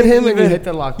looked wasn't at him even, and you hit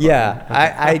the lock button.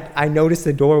 Yeah, I noticed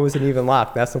the door wasn't even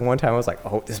locked. That's the one time I was like,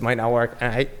 oh, this might not work.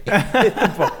 And I hit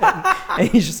the button. And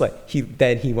he's just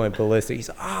he went ballistic. He's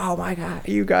like, oh my God,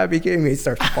 you gotta be kidding me. He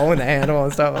starts pulling the handle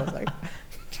and stuff. I was like,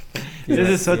 This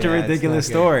is such a Yeah, it's ridiculous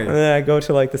not good. story. and then I go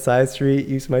to the side street,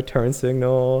 use my turn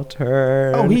signal,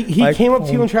 turn. Oh, he came up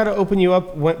to you and tried to open you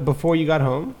up before you got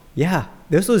home? Yeah,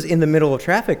 this was in the middle of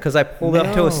traffic because I pulled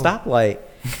up to a No. stoplight.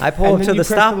 I pull And up then to you the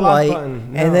pressed the lock stoplight,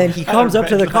 button. No. and then he comes up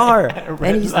to the car,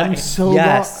 and he's I'm like, so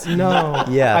yes. No.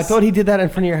 Yes. I thought he did that in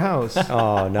front of your house.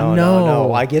 Oh, no.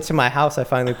 No. I get to my house, I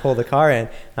finally pull the car in,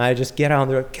 and I just get on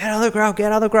the road, get on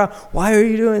the ground. Why are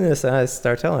you doing this? And I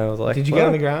start telling him, I was like, Did you get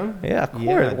on the ground? Yeah, of course.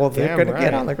 Yeah, Well, they're damn going to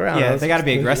get right. on the ground. Yeah, I was they got to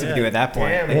be just- aggressive with you at that point.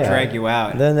 Damn They right. drag you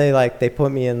out. And then they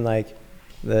put me in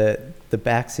the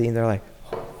back seat, and they're like,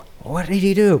 what did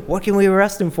he do? What can we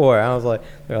arrest him for? And I was like,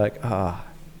 they're like,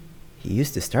 he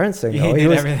used his turn signal. He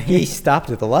did everything. He stopped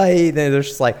at the light. And they're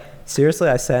just like, seriously,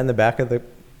 I sat in the back of the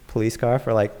police car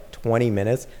for 20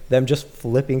 minutes, them just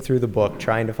flipping through the book,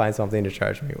 trying to find something to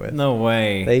charge me with. No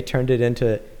way. They turned it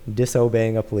into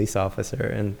disobeying a police officer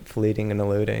and fleeing and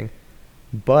eluding.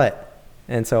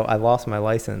 And so I lost my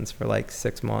license for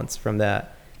 6 months from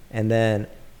that. And then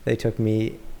they took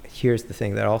me, here's the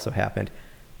thing that also happened.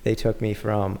 They took me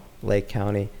from Lake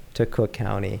County to Cook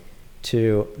County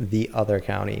to the other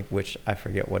county, which I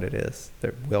forget what it is,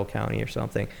 the Will County or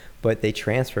something. But they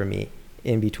transfer me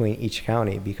in between each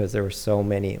county because there were so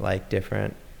many like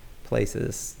different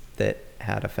places that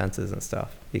had offenses and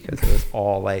stuff because it was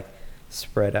all like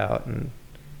spread out, and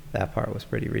that part was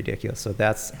pretty ridiculous. So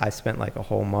I spent like a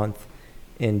whole month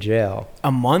in jail.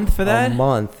 A month for that? A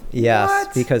month, yes,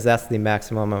 What? because that's the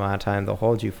maximum amount of time they'll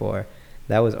hold you for.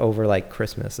 That was over like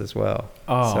Christmas as well.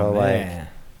 Oh, so man. like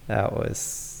that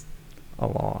was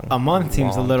a month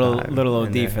seems a long little time little in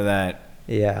OD there. for that.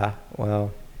 Yeah,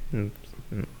 well,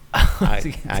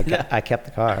 I kept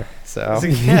the car, so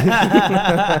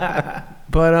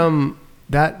But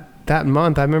that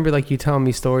month, I remember like you telling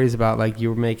me stories about like you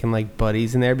were making like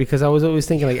buddies in there, because I was always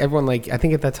thinking like everyone, like I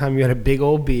think at that time you had a big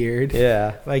old beard.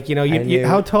 yeah. Like, you know, I you knew-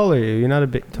 how tall are you? You're not a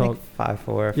big tall. Like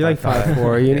 5'4". You're like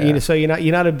 5'4". Yeah. So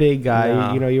you're not a big guy.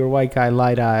 No. You know, you're a white guy,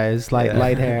 light eyes,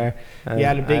 light hair. You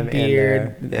had a big I'm in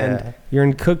beard, there. and you're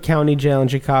in Cook County Jail in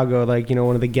Chicago, like, you know,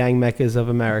 one of the gang meccas of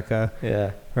America,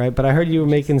 Yeah. right? But I heard you were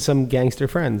making some gangster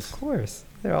friends. Of course.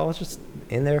 They're all just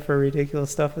in there for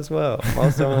ridiculous stuff as well.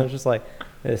 Most of them are just like,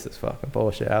 this is fucking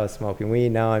bullshit. I was smoking weed.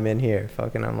 Now I'm in here.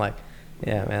 Fucking, I'm like,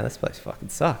 yeah, man, this place fucking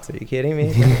sucks. Are you kidding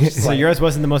me? Just So like, yours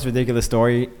wasn't the most ridiculous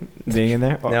story being in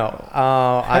there? no.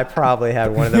 I probably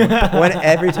had one of them.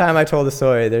 Every time I told the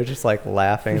story, they're just like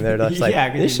laughing. They're just like, Yeah,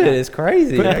 'cause this you're shit not- is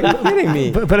crazy. Are you kidding me?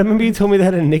 But I remember you told me they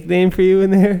had a nickname for you in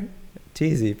there.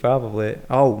 Teasy, probably.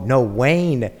 Oh, no,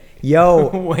 Wayne. Yo.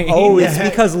 Wayne, Oh, it's yeah.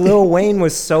 because Lil Wayne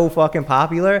was so fucking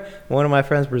popular. One of my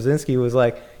friends, Brzezinski, was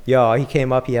like, yo, he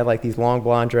came up, he had like these long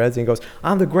blonde dreads, and he goes,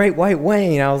 I'm the great white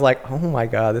Wayne. I was like, oh my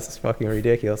God, this is fucking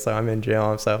ridiculous. So I'm in jail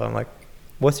and stuff. I'm like,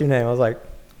 what's your name? I was like,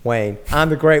 Wayne. I'm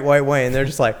the great white Wayne. And they're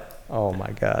just like, oh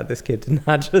my God, this kid did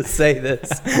not just say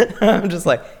this. I'm just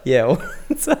like, yeah,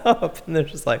 what's up? And they're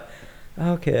just like,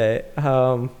 okay,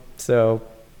 so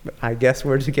I guess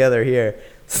we're together here.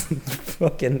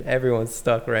 Fucking everyone's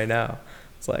stuck right now.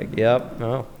 It's like, yep,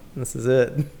 no, this is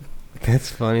it. That's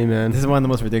funny, man. This is one of the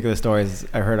most ridiculous stories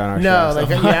I heard on our No, show. like,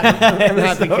 so. yeah, I'm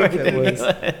not So thinking it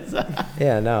was-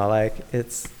 yeah, no, like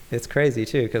it's crazy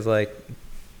too, because like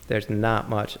there's not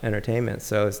much entertainment.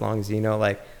 So as long as you know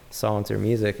like songs or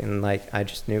music, and like I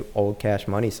just knew old Cash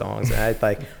Money songs, and I'd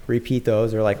like repeat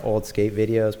those, or like old skate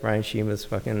videos, Brian Shima's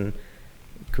fucking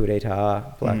Coup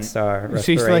d'etat, Black Star, So you used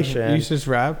to, like, Respiration. you used to just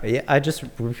rap Yeah, I just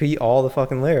repeat all the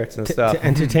fucking lyrics and stuff. to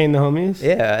entertain the homies?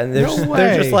 Yeah, and they're, No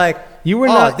they're just way. like, You were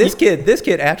oh, not this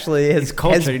kid actually has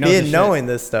cultured, he knows been his knowing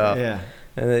this stuff. Yeah.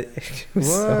 And it was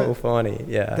so What? funny.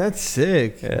 Yeah. That's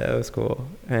sick. Yeah, it was cool.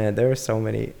 And there were so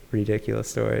many ridiculous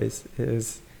stories.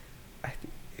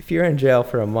 If you're in jail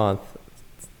for a month,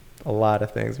 a lot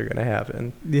of things are going to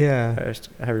happen. Yeah.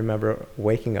 I remember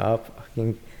waking up.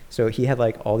 So he had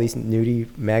like all these nudie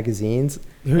magazines.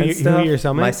 Who and you- stuff. who your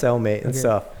cellmate? My cellmate and Okay.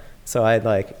 stuff. So I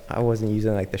wasn't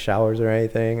using like the showers or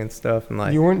anything and stuff. And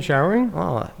like, You weren't showering?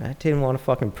 oh, I didn't want to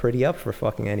fucking pretty up for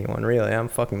fucking anyone, really. I'm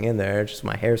fucking in there. Just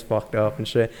my hair's fucked up and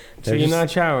shit. So They're you're just- not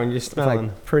showering, you're it's smelling.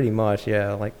 like pretty much,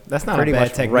 yeah. Like That's not a pretty bad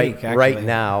much technique, right actually.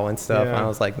 now and stuff. Yeah. And I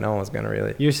was like, no one's gonna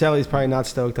really. Your celly's probably not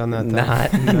stoked on that.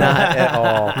 Though. Not at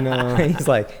all. No. He's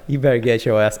like, you better get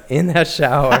your ass in that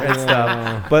shower and Yeah.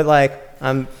 stuff. But like,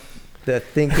 the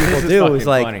thing people This is do fucking is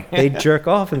like funny. they jerk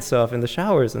off and stuff in the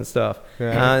showers and stuff.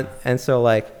 Yeah. And so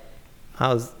like,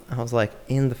 I was like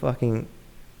in the fucking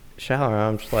shower.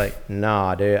 I'm just like,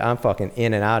 nah, dude, I'm fucking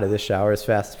in and out of this shower as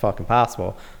fast as fucking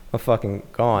possible. I'm fucking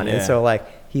gone. And Yeah. so like,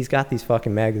 he's got these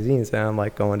fucking magazines, and I'm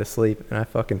like going to sleep, and I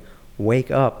fucking wake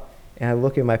up, and I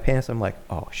look at my pants. I'm like,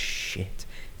 oh shit.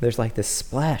 There's like this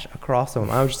splash across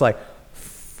them. I was just like,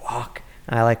 fuck.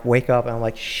 And I like wake up, and I'm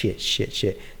like, shit.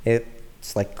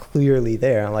 It's like clearly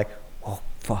there. I'm like, oh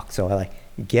fuck. So I like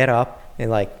get up and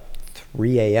like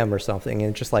 3 a.m. or something,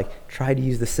 and just like try to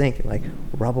use the sink and like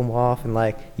rub them off and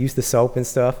like use the soap and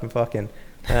stuff and fucking.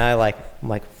 And I'm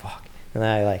like, fuck. And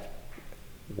I like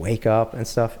wake up and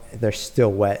stuff. They're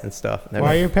still wet and stuff. And they're Why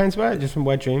are like, your pants wet? Just from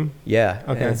wet dream? yeah.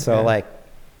 Okay, And so yeah. like,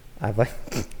 I've like,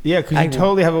 Yeah, because I- you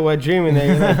totally have a wet dream in there.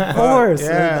 You're like, Of course.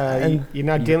 Yeah, And- you're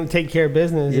not dealing, take care of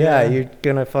business. yeah, you're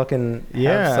gonna fucking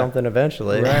Yeah. have something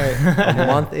eventually. Right. A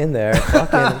month in there,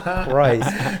 fucking Christ.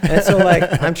 And so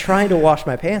like, I'm trying to wash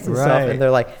my pants and stuff, Right. and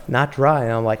they're like not dry,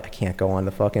 and I'm like, I can't go on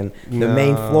the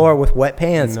main No. floor with wet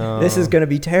pants. This is No. gonna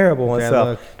be terrible and Bad stuff.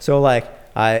 luck. So like,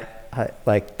 I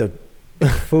like the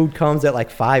food comes at like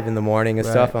 5 in the morning and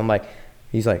stuff. Right. I'm like,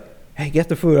 he's like, hey, get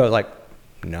the food. I was like,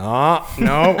 no,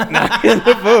 not getting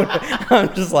the food.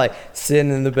 I'm just like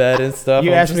sitting in the bed and stuff.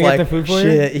 You I'm asked just me to like, get the food for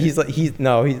you?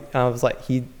 shit. I was like,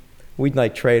 we'd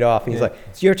like trade off. He's like,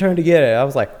 it's your turn to get it. I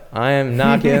was like, I am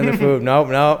not getting the food. Nope.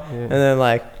 Yeah. And then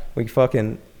like we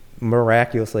fucking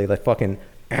miraculously like fucking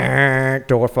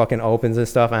door fucking opens and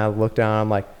stuff. And I look down. I'm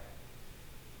like,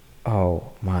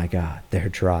 oh my God, they're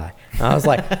dry. And I was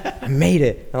like, I made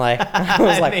it. And like, I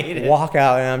was like, walk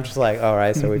out, and I'm just like, all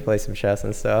right. So we play some chess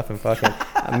and stuff, and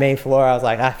fucking main floor. I was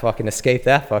like, I fucking escaped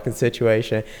that fucking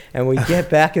situation. And we get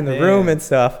back in the room and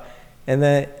stuff, and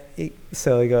then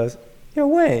so he goes, yo,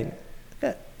 Wayne,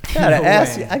 I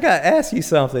gotta ask you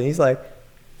something. He's like,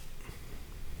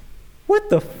 what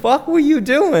the fuck were you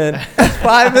doing at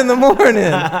 5 a.m?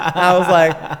 I was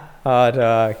like, oh,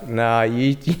 dog, no,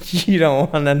 you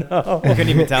don't want to know. You couldn't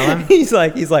even tell him? He's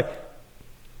like,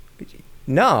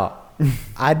 no,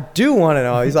 I do want to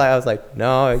know. I was like,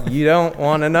 no, you don't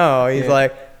want to know. He's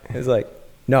like,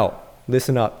 no,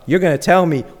 listen up. You're going to tell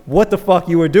me what the fuck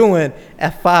you were doing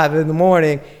at 5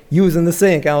 a.m. using the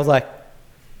sink. I was like,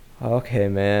 okay,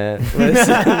 man,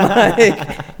 listen,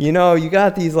 like, you know, you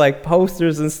got these like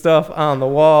posters and stuff on the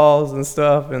walls and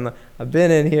stuff, and I've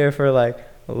been in here for like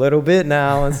a little bit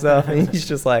now and stuff, and he's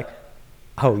just like,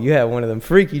 oh, you had one of them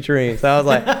freaky dreams. I was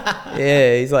like,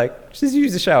 yeah. He's like, just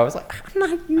use the shower. I was like, I'm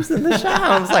not using the shower.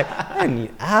 I was like, I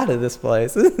need out of this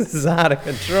place. This is out of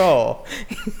control.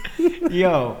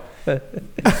 Yo. that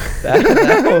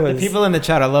The people in the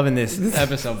chat are loving this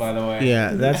episode, by the way.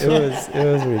 Yeah, it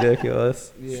was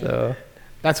ridiculous. Yeah. So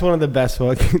that's one of the best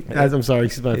I'm sorry,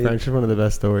 excuse my French. It's one of the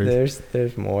best stories.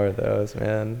 There's more of those,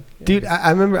 man. Dude,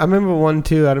 I remember one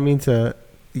too. I don't mean to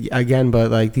again,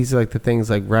 but like these are like the things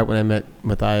like right when I met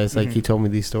Matthias, like he told me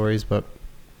these stories, but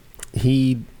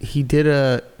he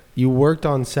did you worked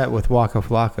on set with Waka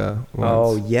Flocka once,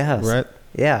 Oh yes, right?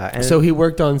 Yeah. And so he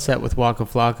worked on set with Waka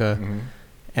Flocka,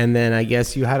 and then I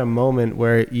guess you had a moment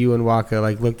where you and Waka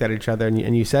like looked at each other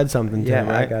and you said something to him,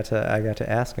 right? I got to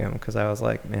ask him because I was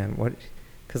like, man, what?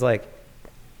 Because like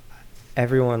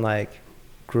everyone like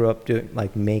grew up doing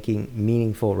like making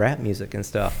meaningful rap music and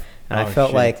stuff, and I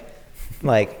felt like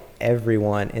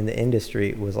everyone in the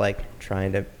industry was like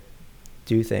trying to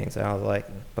do things, and I was like,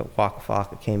 but Waka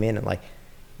Flocka came in and like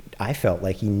I felt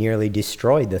like he nearly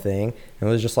destroyed the thing, and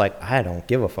it was just like, I don't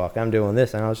give a fuck, I'm doing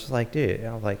this. And I was just like, dude,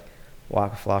 I was like,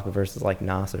 Waka Flocka versus like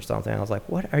Nas or something. I was like,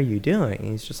 what are you doing? And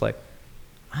he's just like,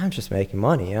 I'm just making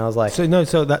money. And I was like, so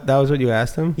that was what you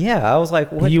asked him? yeah. I was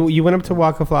like, what? You went up to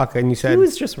Waka Flocka and you said, he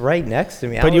was just right next to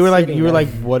me. but you were like,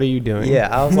 what are you doing?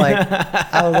 yeah. I was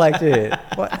like, dude,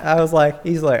 what? I was like,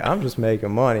 he's like, I'm just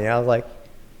making money. I was like,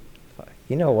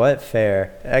 you know what?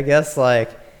 Fair. I guess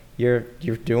like you're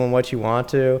doing what you want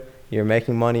to. You're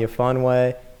making money a fun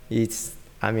way.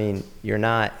 You're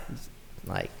not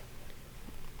like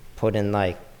putting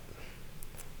like,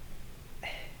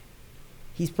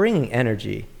 he's bringing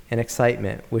energy and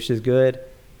excitement, which is good,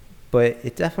 but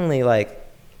it definitely like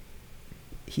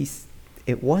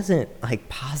it wasn't like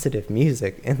positive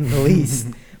music in the least,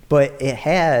 but it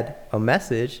had a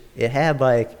message. It had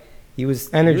like he was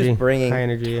bringing high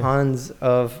energy, tons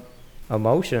of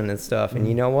emotion and stuff. And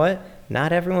you know what?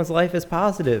 Not everyone's life is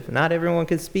positive. Not everyone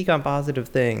can speak on positive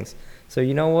things. So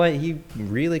you know what? He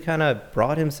really kind of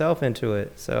brought himself into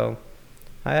it. So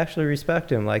I actually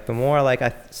respect him. Like the more like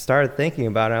I started thinking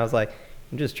about it, I was like,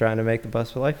 I'm just trying to make the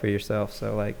best life for yourself.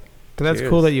 So like, but that's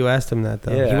cool that you asked him that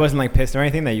though. Yeah. He wasn't like pissed or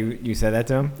anything that you said that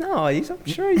to him? No, I'm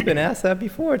sure he's been asked that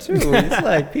before too. It's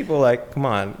like people like, come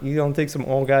on, you don't think some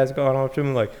old guys going on to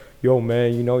him like, yo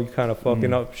man, you know you kind of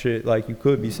fucking up shit. Like you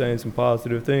could be saying some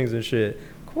positive things and shit.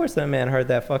 Of course that man heard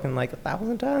that fucking like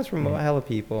 1,000 times from a hell of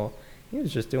people. He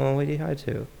was just doing what he had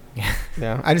to.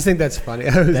 Yeah, I just think that's funny.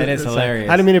 That is hilarious.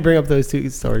 I didn't mean to bring up those two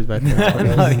stories, but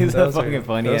no, these are fucking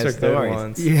funny those ass are good stories.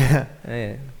 ones. Yeah.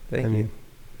 Hey, thank you.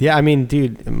 Yeah, I mean,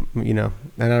 dude, you know,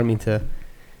 and I don't mean to,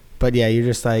 but yeah, you're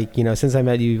just like, you know, since I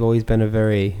met you, you've always been a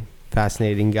very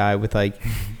fascinating guy with like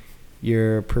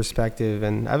your perspective,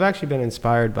 and I've actually been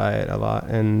inspired by it a lot.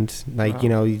 And like, you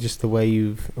know, just the way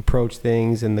you've approached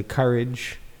things and the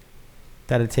courage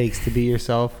that it takes to be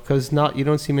yourself, because you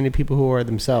don't see many people who are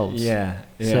themselves. Yeah.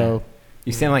 So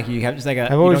you seem like you have just like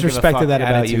a. I've always respected that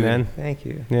about you, man. Thank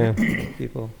you. Yeah.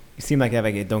 People. You seem like you have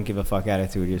like a don't give a fuck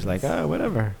attitude. You're just like, oh,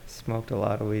 whatever. Smoked a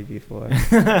lot of weed before.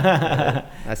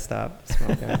 I stopped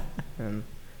smoking, and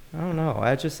I don't know.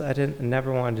 I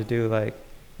never wanted to do like,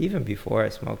 even before I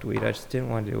smoked weed, I just didn't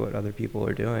want to do what other people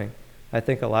were doing. I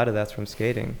think a lot of that's from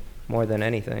skating more than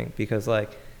anything, because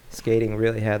like skating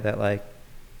really had that like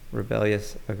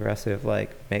rebellious, aggressive, like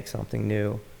make something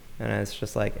new, and it's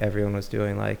just like everyone was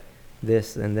doing like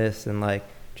this and this, and like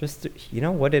just, you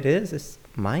know what it is? It's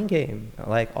mind game.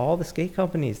 Like all the skate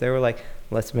companies, they were like,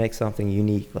 let's make something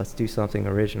unique, let's do something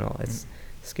original. It's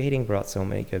skating brought so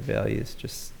many good values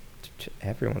just to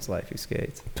everyone's life who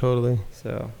skates. Totally.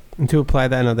 So, and to apply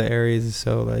that in other areas is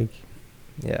so like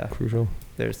crucial.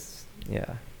 There's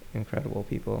incredible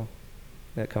people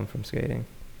that come from skating.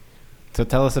 So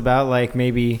tell us about like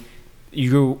maybe you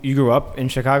grew up in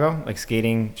Chicago, like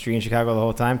skating street in Chicago the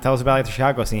whole time. Tell us about like the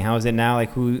Chicago scene. How is it now?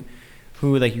 Like who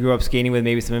like you grew up skating with?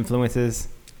 Maybe some influences.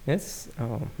 It's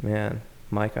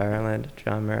Mike Ireland,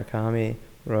 John Murakami,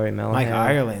 Rory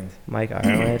Mellehan. Mike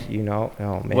Ireland, you know,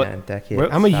 oh man, that kid.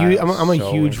 I'm a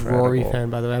huge incredible. Rory fan,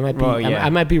 by the way. Yeah. I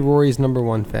might be Rory's number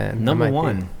one fan. Number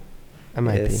one. I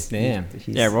might be. Damn.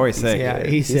 Yeah, Rory's sick. Yeah,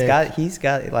 he's sick. He's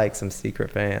got like some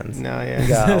secret fans. No, yeah. He's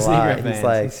got a lot. Secret fans. He's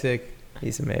like He's sick.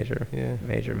 he's a major Yeah.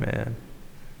 man.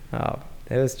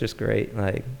 It was just great.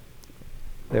 Like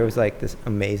there was like this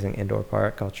amazing indoor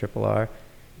park called Triple R,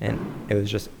 and it was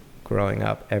just growing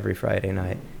up every Friday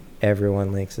night.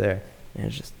 Everyone links there, and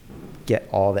it's just get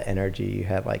all the energy you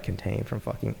had like contained from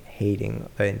fucking hating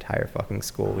the entire fucking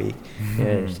school week.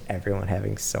 And just everyone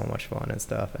having so much fun and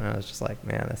stuff. And I was just like,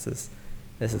 man, this is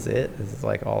it. This is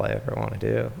like all I ever want to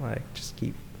do. Like just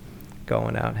keep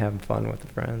going out and having fun with the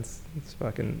friends. Just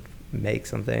fucking make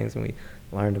some things. And we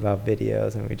learned about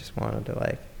videos, and we just wanted to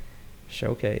like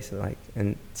showcase like,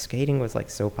 and skating was like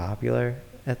so popular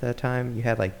at that time. You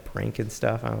had like Brink and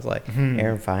stuff. I was like,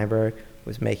 Aaron Feinberg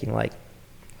was making like,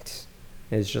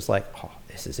 it's just like, oh,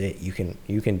 this is it. You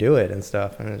can do it and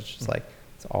stuff. And it's just like,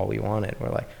 it's all we wanted. We're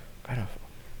like, gotta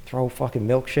throw fucking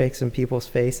milkshakes in people's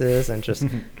faces and just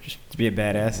be a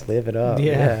badass. Live it up.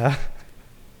 Yeah.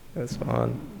 It was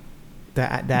fun.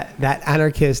 That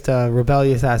anarchist,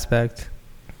 rebellious aspect.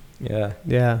 Yeah.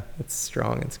 Yeah. It's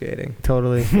strong in skating.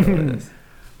 Totally.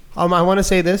 I want to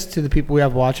say this to the people we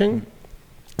have watching.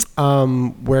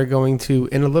 We're going to,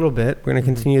 in a little bit, we're going to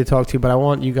continue to talk to you, but I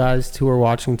want you guys who are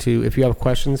watching to, if you have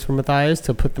questions for Matthias,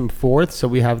 to put them forth so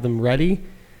we have them ready.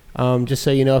 Just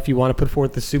so you know, if you want to put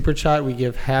forth the super chat, we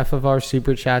give half of our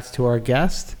super chats to our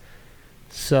guest.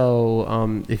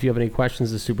 So if you have any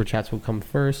questions, the super chats will come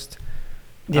first.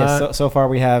 Yeah, so far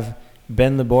we have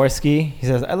Ben Liborski. He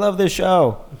says, I love this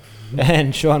show.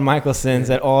 And Sean Michelson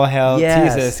said, all hell,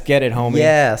 Jesus, get it, homie.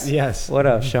 Yes. What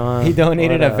up, Sean? He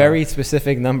donated a very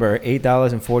specific number,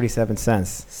 $8.47.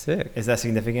 Sick. Is that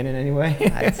significant in any way?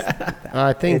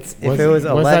 I think if it was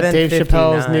that Dave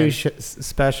Chappelle's 11:59. new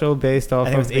special based off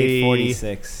I think it was of the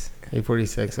 846.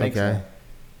 846. I think Okay. so.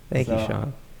 Thank you,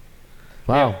 Sean.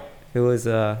 Wow. It was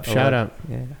Shout out.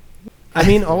 Yeah. I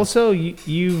mean, also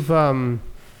you've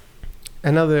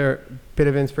another bit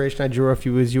of inspiration I drew off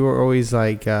you was you were always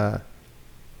like,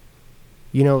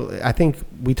 you know, I think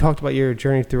we talked about your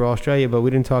journey through Australia, but we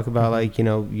didn't talk about like, you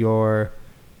know,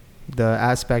 the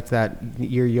aspect that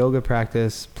your yoga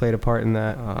practice played a part in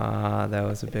that. That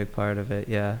was a big part of it.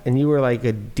 Yeah. And you were like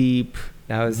a deep.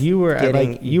 You were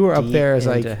up there as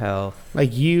like health.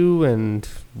 Like you and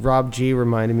Rob G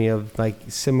reminded me of like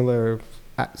similar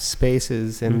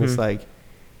spaces in this like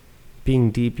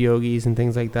being deep yogis and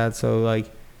things like that. So like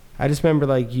I just remember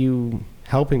like you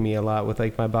helping me a lot with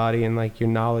like my body and like your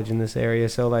knowledge in this area.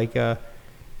 So like do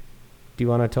you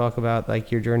want to talk about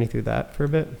like your journey through that for a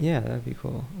bit? Yeah, that'd be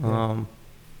cool. Yeah.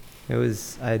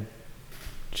 I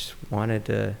just wanted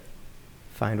to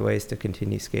find ways to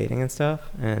continue skating and stuff,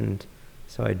 and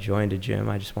so I joined a gym.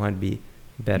 I just wanted to be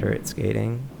better at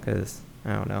skating because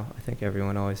I don't know, I think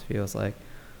everyone always feels like,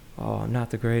 oh, I'm not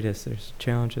the greatest, there's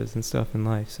challenges and stuff in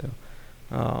life. So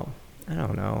I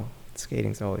don't know,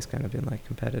 skating's always kind of been like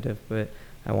competitive, but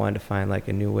I wanted to find like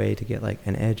a new way to get like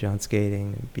an edge on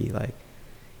skating and be like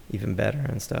even better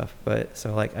and stuff. But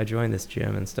so like I joined this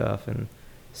gym and stuff and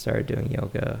started doing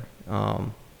yoga,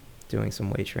 doing some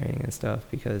weight training and stuff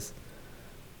because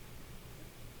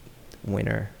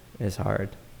winter is hard.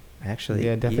 Actually,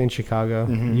 yeah, definitely in Chicago.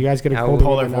 Mm-hmm. You guys get a How cold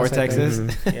polar winter, that's, I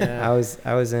think. vortexes. Yeah,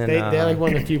 I was in. they're like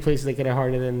one of the few places that get it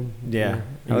harder than Yeah,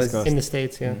 I was East Coast. in the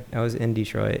States. Yeah. I was in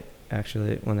Detroit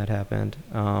actually when that happened,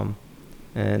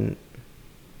 and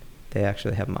they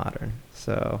actually have modern.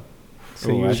 So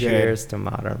Ooh, that's cheers to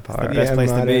Modern the Park. best place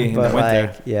to be in the But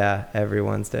winter. like, yeah, every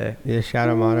Wednesday. Yeah, shout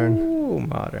out Modern. Ooh,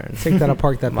 Modern. I think that a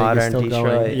park that big is Modern still Detroit.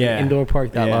 going. Yeah. Indoor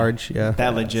park that Yeah. large. Yeah.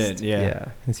 That legit, yeah.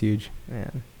 It's huge.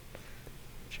 Man.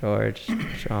 George,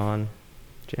 Sean,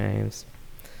 James,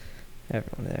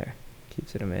 everyone there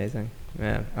keeps it amazing.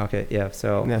 Man, okay, yeah,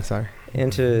 so Yeah, sorry.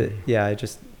 I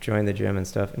just joined the gym and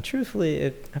stuff. And truthfully,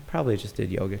 I probably just did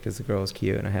yoga because the girl was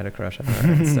cute and I had a crush on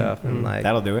her and stuff. And like,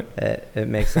 That'll do it. it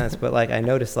makes sense. But like, I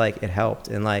noticed like it helped.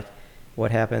 And like,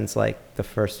 what happens like the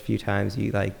first few times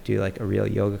you like do like a real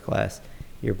yoga class,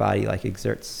 your body like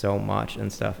exerts so much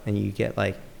and stuff, and you get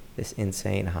like this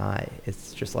insane high.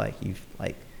 It's just like you've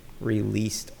like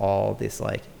released all this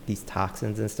like these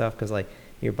toxins and stuff, because like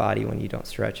your body, when you don't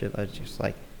stretch it, like just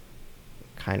like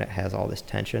kind of has all this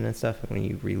tension and stuff, and when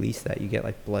you release that, you get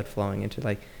like blood flowing into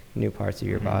like new parts of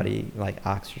your Mhm. body, like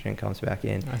oxygen comes back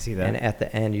in. I see that. And at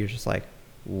the end, you're just like,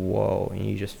 whoa, and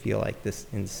you just feel like this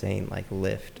insane like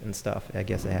lift and stuff. I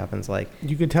guess it happens like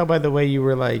You could tell by the way you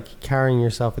were like carrying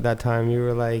yourself at that time. You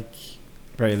were like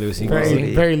Very loosey very,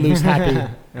 goosey. very loose,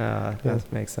 happy.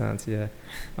 that makes sense, yeah.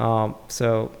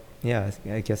 So yeah,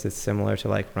 I guess it's similar to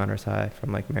like runner's high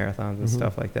from like marathons and Mhm.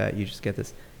 stuff like that. You just get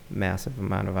this massive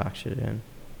amount of oxygen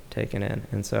taken in.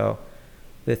 And so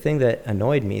the thing that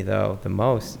annoyed me though the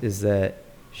most is that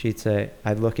she'd say,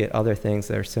 I'd look at other things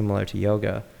that are similar to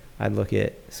yoga. I'd look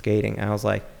at skating. I was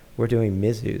like, we're doing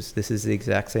Mizus. This is the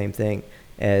exact same thing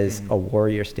as a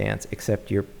warrior stance, except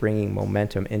you're bringing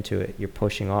momentum into it. You're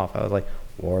pushing off. I was like,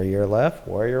 warrior left,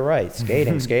 warrior right,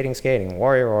 skating, skating, skating,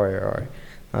 warrior, warrior,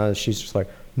 warrior. She's just like,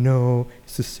 no,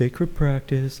 it's a sacred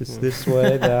practice. It's this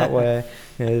way, that way.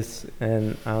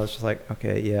 And I was just like,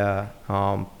 okay, yeah.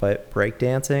 But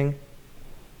breakdancing,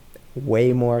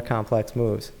 way more complex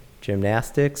moves.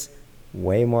 Gymnastics,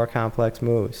 way more complex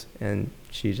moves. And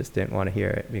she just didn't want to hear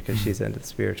it because she's into the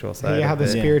spiritual side. Yeah, how of the it.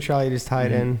 spirituality is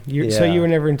tied in. So Yeah. you were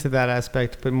never into that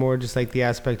aspect, but more just like the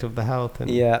aspect of the health.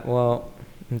 And Yeah, well,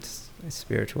 it's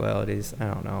spiritualities. I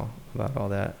don't know about all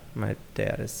that. My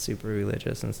dad is super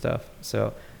religious and stuff.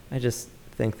 So I just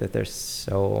think that there's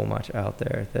so much out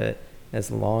there that as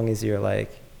long as you're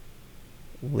like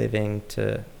living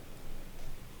to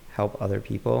help other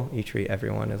people, you treat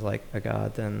everyone as like a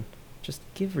god, then just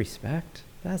give respect.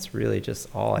 That's really just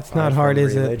all It's I not find hard, from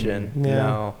is it? religion. Yeah.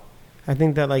 No. I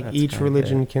think that like That's each kind of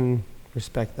religion can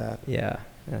respect that. Yeah,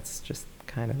 that's just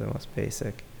kind of the most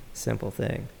basic, simple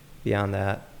thing. Beyond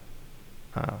that,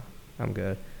 I'm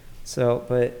good. So,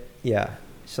 but yeah,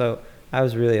 so I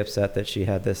was really upset that she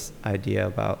had this idea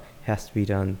about has to be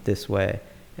done this way.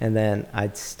 And then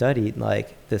I'd studied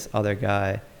like this other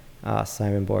guy,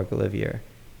 Simon Borg-Olivier,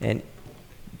 and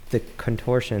the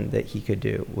contortion that he could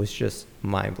do was just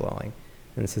mind-blowing.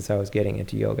 And since I was getting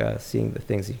into yoga, seeing the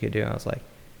things he could do, I was like,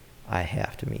 I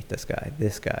have to meet this guy.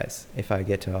 This guy's, if I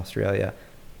get to Australia,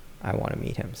 I want to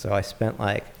meet him. So I spent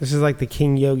like... This is like the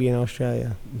king yogi in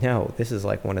Australia. No, this is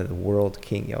like one of the world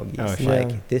king yogis. Oh, shit. Like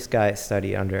Yeah. this guy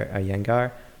studied under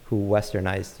Iyengar, who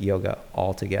westernized yoga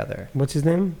altogether. What's his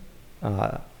name?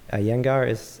 Iyengar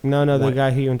is No, the One-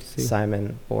 guy who you went to see.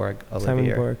 Simon Borg-Olivier.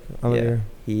 Simon Borg. Olivier.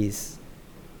 He's...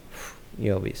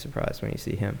 You'll be surprised when you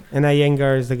see him. And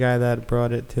Iyengar is the guy that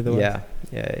brought it to the West.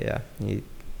 Yeah. He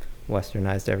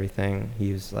westernized everything.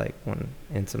 He was like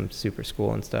in some super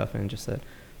school and stuff, and just said,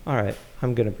 all right,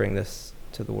 I'm going to bring this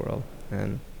to the world.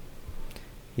 And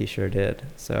he sure did.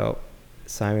 So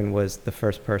Simon was the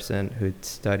first person who'd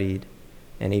studied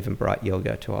and even brought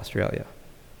yoga to Australia.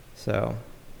 So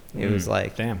it was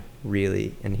like damn.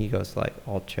 really, and he goes to like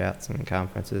all chats and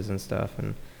conferences and stuff,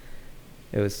 and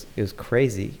it was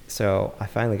crazy. So I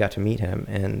finally got to meet him,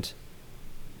 and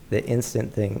the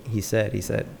instant thing he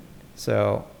said,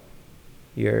 so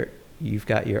you've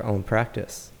got your own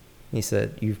practice. He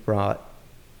said, you've brought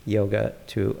yoga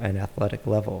to an athletic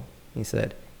level. He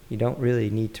said, you don't really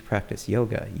need to practice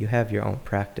yoga. You have your own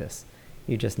practice.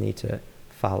 You just need to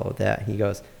follow that. He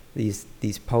goes, these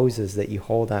poses that you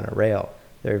hold on a rail,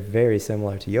 they're very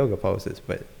similar to yoga poses,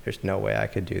 but there's no way I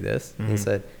could do this. Mm-hmm. He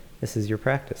said, this is your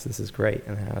practice. This is great.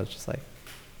 And I was just like,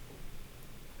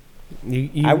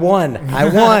 I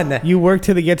won. You worked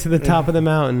to get to the top of the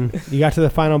mountain. You got to the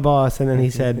final boss, and then he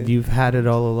said, "You've had it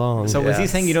all along." So was he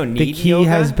Yes. saying you don't the need key yoga?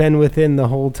 has been within the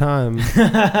whole time.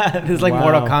 This is like Wow.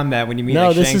 Mortal Kombat when you meet. No,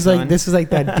 like, this Shang is like Tsung.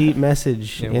 that deep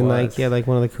message It in was. like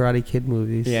one of the Karate Kid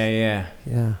movies. Yeah.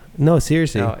 Yeah. No,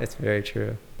 seriously. No, it's very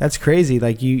true. That's crazy.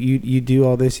 Like you do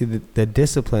all this, the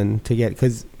discipline to get,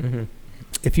 because Mm-hmm.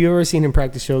 if you ever seen him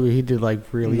practice yoga, he did like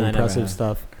really No, I never impressive have.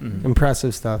 stuff. Mhm.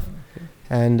 Impressive stuff.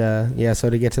 And so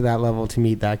to get to that level, to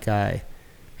meet that guy,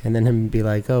 and then him be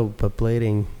like, oh, but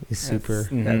blading is super.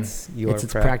 Mhm. That's your It's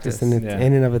practice in, Yeah.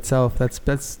 in and of itself. That's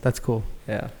cool.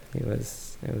 Yeah, it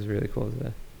was really cool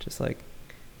to just like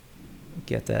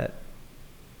get that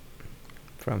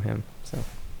from him. So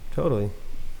Totally.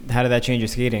 How did that change your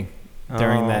skating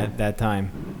during Um, that time?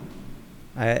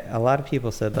 a lot of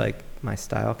people said like my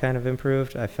style kind of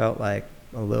improved. I felt like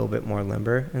a little bit more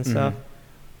limber and stuff,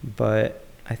 but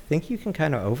I think you can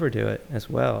kind of overdo it as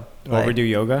well. Like, Overdo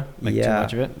yoga? Like yeah, too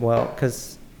much of it? well,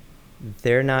 because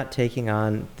they're not taking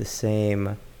on the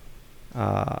same.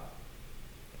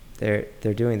 They're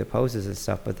doing the poses and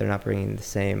stuff, but they're not bringing the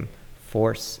same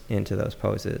force into those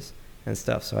poses and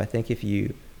stuff. So I think if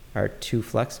you are too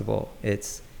flexible,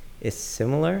 it's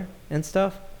similar and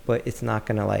stuff, but it's not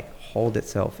gonna like hold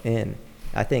itself in.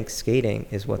 I think skating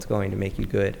is what's going to make you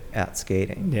good at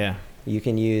skating. Yeah. You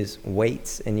can use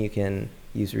weights and you can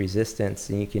use resistance,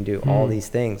 and you can do all these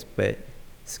things, but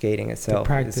skating itself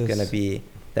is going to be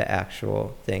the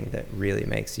actual thing that really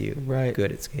makes you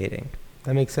good at skating.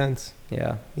 That makes sense.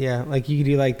 Yeah. Yeah, like you could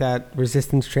do like that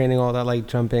resistance training, all that like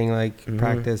jumping, like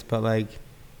practice, but like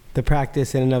the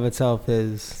practice in and of itself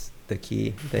is the key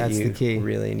that that's you the key.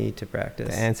 really need to practice.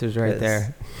 The answer's right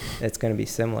there. It's going to be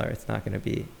similar. It's not going to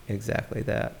be exactly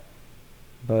that.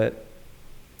 But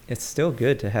it's still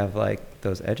good to have like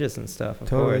those edges and stuff, of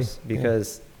course,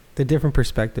 because the different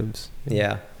perspectives.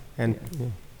 Yeah.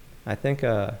 And I think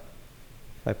if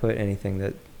I put anything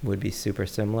that would be super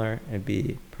similar, it'd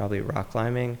be probably rock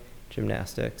climbing,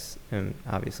 gymnastics, and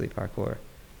obviously parkour.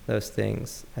 Those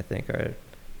things I think are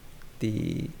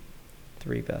the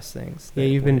 3 best things. Yeah,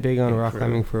 you've been big on rock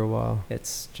climbing for a while.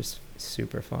 It's just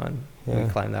super fun. Yeah. We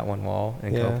climbed that one wall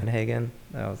in Copenhagen.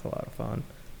 That was a lot of fun.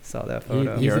 Saw that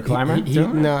photo. You're a climber?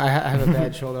 No, I have a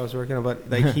bad shoulder I was working on, but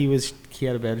like he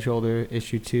had a bad shoulder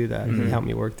issue too that he helped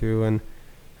me work through, and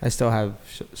I still have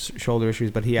shoulder issues,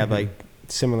 but he had like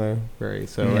similar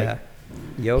like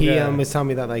yoga. He was telling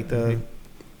me that like the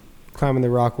climbing the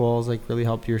rock walls like really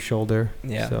help your shoulder.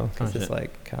 Yeah, so because it's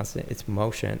like constant. It's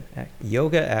motion.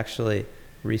 Yoga actually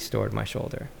restored my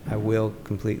shoulder. I will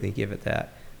completely give it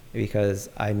that, because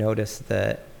I noticed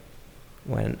that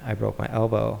when I broke my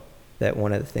elbow, that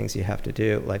one of the things you have to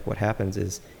do, like what happens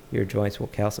is your joints will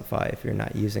calcify if you're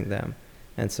not using them.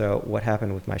 And so what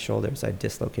happened with my shoulders, I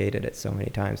dislocated it so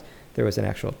many times. There was an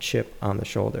actual chip on the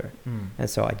shoulder. And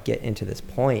so I'd get into this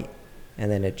point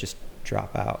and then it just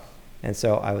drop out. And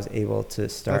so I was able to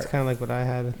start. That's kind of like what I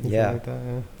had. Yeah. Like that,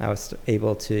 yeah. I was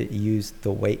able to use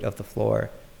the weight of the floor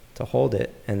to hold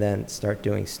it and then start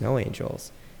doing snow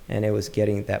angels. And it was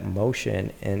getting that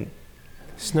motion and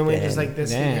Snow Angels like this.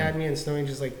 He had me in Snow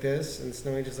Angels like this, and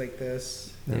Snow Angels like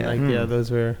this. And those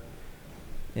were.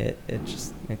 It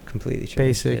completely changed.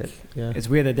 Basic. It. Yeah. It's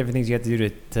weird the different things you have to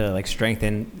do to like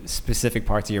strengthen specific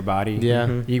parts of your body.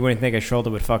 Yeah. You wouldn't think a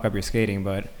shoulder would fuck up your skating,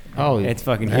 but it's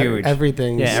fucking huge.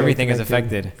 Everything. Yeah, everything is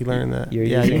affected. You learn that. You're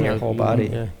using your whole body,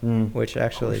 which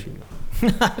actually.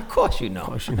 Of course you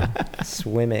know.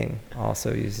 Swimming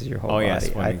also uses your whole body.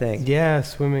 Swimming. I think. Yeah,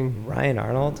 swimming. Ryan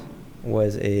Arnold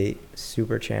was a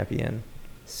super champion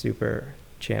swimmer.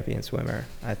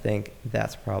 I think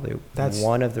that's probably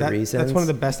one of the reasons. That's one of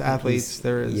the best athletes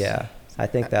there is. Yeah, I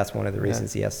think that's one of the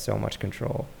reasons he has so much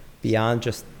control, beyond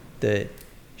just the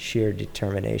sheer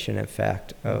determination and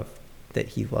fact of that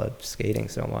he loved skating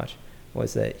so much,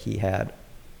 was that he had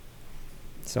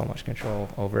so much control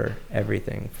over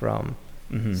everything from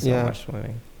so much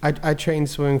swimming. I trained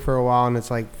swimming for a while, and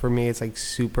it's like, for me, it's like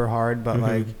super hard, but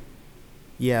like,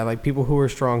 yeah, like people who are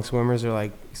strong swimmers are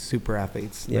like super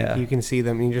athletes. Yeah. Like you can see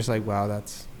them and you're just like, wow,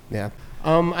 that's,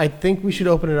 I think we should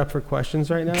open it up for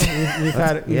questions right now. We've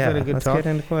had a good let's talk. Get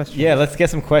into questions. Yeah, let's get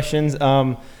some questions.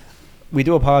 We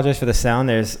do apologize for the sound.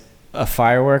 There's a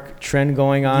firework trend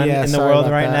going on in the world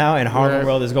right now, and Harlem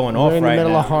World is going off right now. We're in the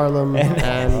middle of Harlem,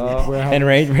 and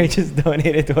Ray just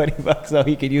donated $20 so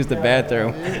he could use the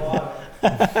bathroom.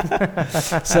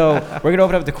 So we're gonna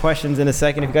open up the questions in a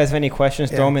second. If you guys have any questions,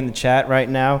 throw them in the chat right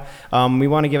now. We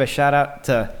want to give a shout out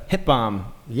to HipBomb.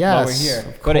 While we're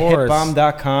here, go to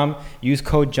hitbomb.com. Use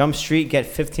code JumpStreet. Get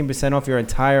 15% off your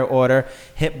entire order.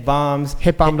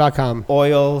 Hitbomb.com.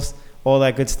 Oils, all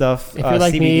that good stuff. If you're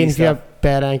like CBD me and stuff. if you have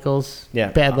bad ankles,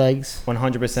 bad legs,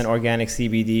 100% organic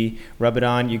CBD. Rub it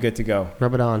on. You're good to go.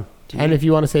 Rub it on. And if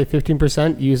you want to save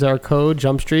 15%, use our code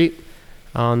JumpStreet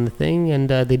on the thing, and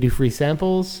they do free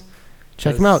samples.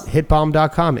 Check them out.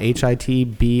 Hitbomb.com.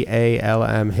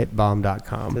 HITBALM.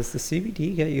 Hitbomb.com. Does the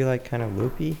CBD get you like kind of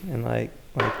loopy and like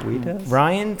weed does?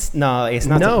 Ryan, no, it's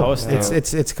not supposed to.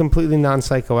 It's completely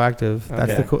non-psychoactive.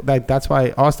 That's that's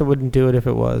why Austin wouldn't do it if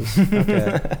it was.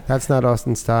 Okay. That's not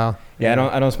Austin's style. Yeah,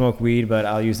 I don't smoke weed, but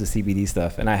I'll use the CBD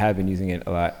stuff, and I have been using it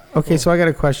a lot. Okay, so I got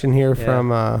a question here from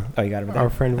you got it our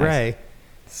friend Ray.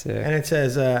 Sick. And it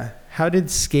says, how did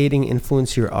skating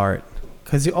influence your art?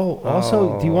 Because do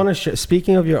you want to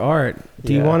speaking of your art,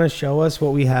 do you want to show us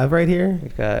what we have right here?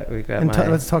 We've got and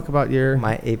let's talk about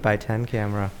my 8x10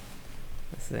 camera.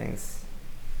 This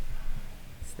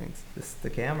is the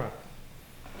camera.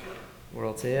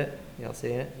 World see it? Y'all see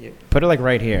it? Put it like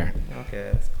right here.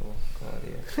 Okay, that's cool.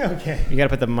 Quality. Okay. You gotta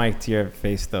put the mic to your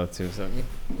face though too, so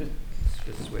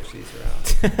just switch these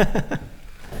around.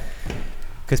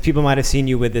 Because people might have seen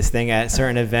you with this thing at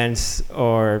certain events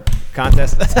or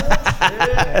contests.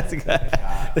 That's good.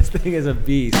 This thing is a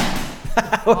beast.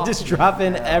 We're just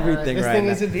dropping everything this right thing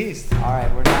now. is a beast. All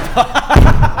right, we're done.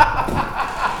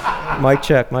 Mic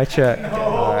check.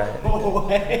 All right.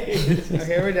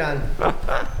 Okay, we're done.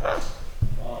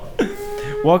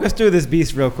 Walk us through this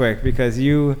beast real quick, because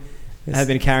you have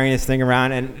been carrying this thing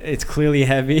around, and it's clearly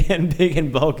heavy and big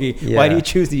and bulky. Yeah. Why do you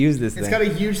choose to use this thing? It's got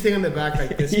a huge thing on the back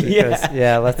like this.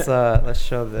 Yeah. Let's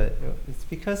show the. It's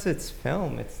because it's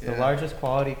film. It's the largest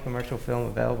quality commercial film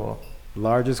available.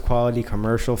 Largest quality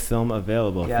commercial film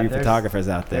available for you photographers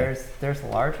out there. There's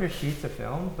larger sheets of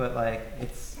film, but like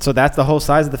it's. So that's the whole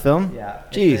size of the film? Yeah.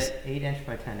 Jeez. It's an 8-inch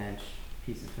by 10-inch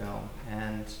piece of film,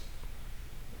 and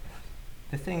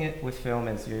the thing with film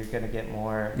is you're gonna get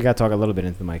more. You gotta talk a little bit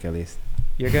into the mic at least.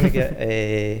 You're gonna get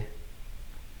a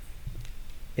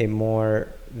more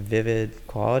vivid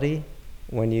quality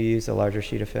when you use a larger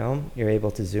sheet of film. You're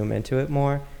able to zoom into it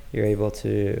more. You're able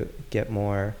to get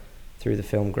more through the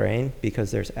film grain, because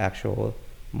there's actual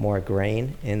more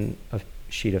grain in a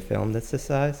sheet of film that's this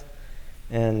size.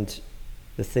 And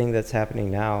the thing that's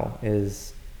happening now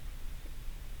is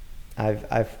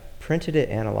I've printed it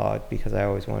analog because I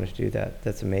always wanted to do that.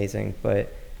 That's amazing.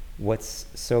 But what's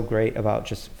so great about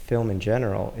just film in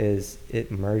general is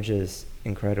it merges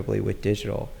incredibly with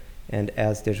digital. And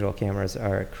as digital cameras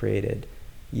are created,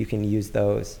 you can use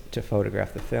those to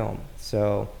photograph the film.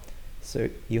 So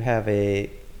you have a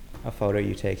photo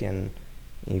you take in,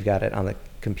 you've got it on the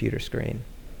computer screen.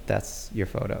 That's your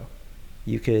photo.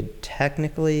 You could take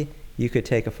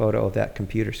a photo of that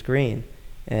computer screen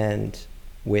and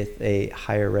with a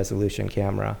higher resolution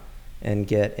camera and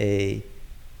get a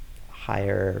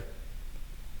higher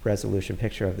resolution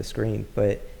picture of the screen.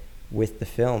 But with the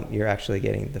film, you're actually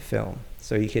getting the film.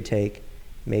 So you could take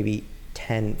maybe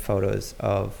 10 photos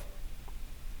of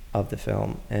the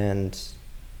film, and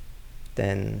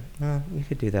then you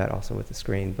could do that also with the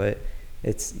screen, but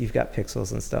you've got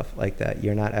pixels and stuff like that.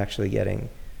 You're not actually getting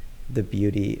the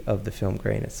beauty of the film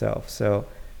grain itself. So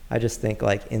I just think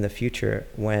like in the future,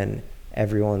 when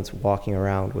everyone's walking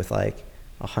around with like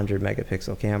 100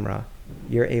 megapixel camera,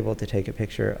 you're able to take a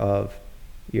picture of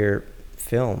your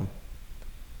film,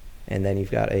 and then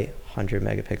you've got a 100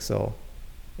 megapixel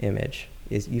image.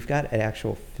 You've got an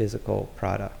actual physical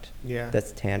product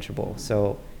that's tangible.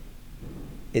 So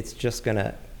it's just going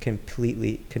to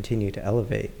completely continue to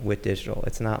elevate with digital.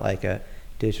 It's not like a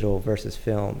digital versus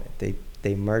film.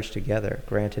 They merge together.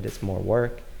 Granted, it's more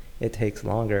work. It takes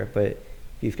longer, but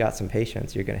if you've got some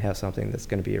patience, you're going to have something that's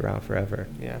going to be around forever.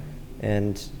 Yeah.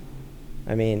 And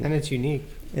I mean, and it's unique.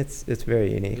 It's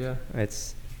very unique. Yeah.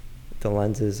 The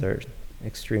lenses are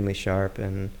extremely sharp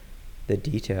and the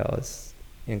detail is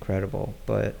incredible,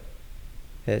 but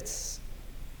it's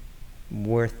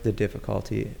worth the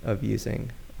difficulty of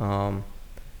using.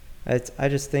 I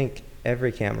just think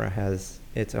every camera has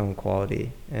its own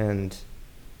quality, and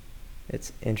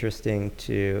it's interesting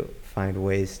to find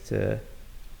ways to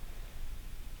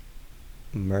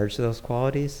merge those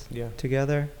qualities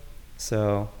together.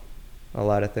 So a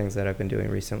lot of things that I've been doing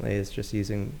recently is just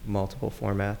using multiple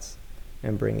formats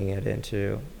and bringing it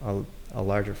into a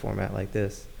larger format like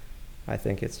this. I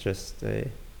think it's just a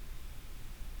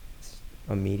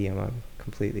medium I'm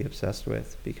completely obsessed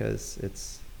with, because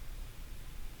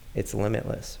it's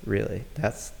limitless, really.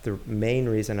 That's the main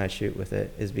reason I shoot with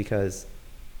it, is because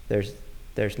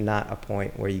there's not a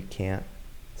point where you can't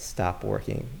stop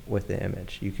working with the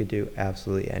image. You could do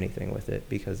absolutely anything with it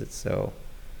because it's so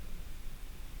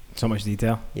much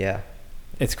detail. Yeah.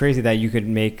 It's crazy that you could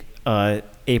make a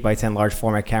 8x10 large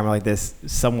format camera like this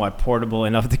somewhat portable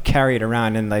enough to carry it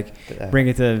around and like bring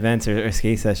it to events or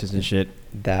skate sessions and shit.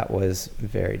 That was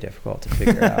very difficult to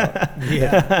figure out.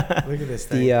 Yeah. Look at this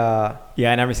thing. Yeah,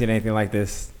 I never seen anything like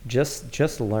this.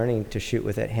 Just learning to shoot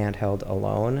with it handheld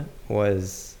alone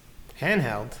was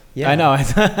handheld. Yeah, I know.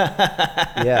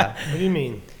 Yeah. What do you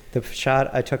mean? The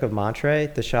shot I took of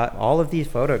Monterey, all of these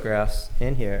photographs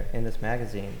in here in this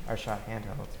magazine are shot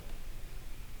handheld.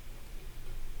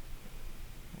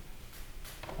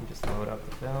 You just load up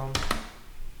the film.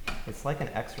 It's like an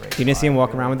X-ray. You didn't see him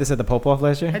walk around with this at the Popoff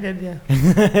last year? I did, yeah.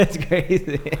 It's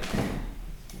crazy.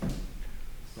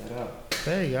 Set up.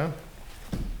 There you go.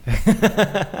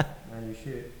 And you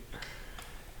shoot.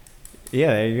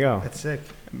 Yeah, there you go. That's sick.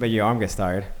 But your arm gets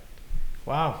tired.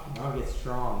 Wow. Now it gets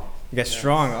strong. You get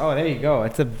strong. Oh, there you go.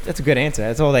 That's a good answer.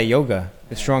 That's all that yoga.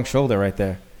 The strong shoulder right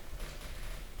there.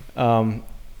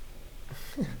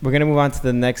 We're gonna move on to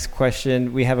the next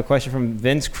question. We have a question from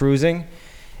Vince Cruising.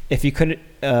 If you could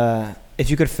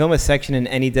film a section in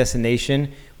any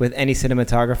destination with any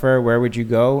cinematographer, where would you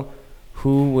go?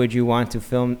 Who would you want to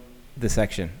film the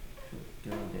section?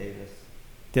 Dylan Davis.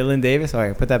 Dylan Davis? All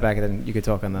right, put that back and then you could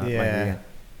talk on the mic again.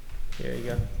 Here you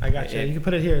go. I got you. You can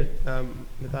put it here,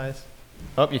 Matthias.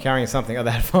 Oh, you're carrying something. Oh,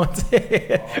 the headphones.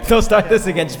 Don't start this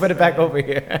again. Just put it back over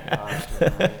here.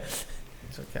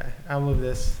 It's okay. I'll move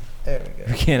this. There we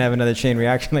We go. can't have another chain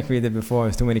reaction like we did before.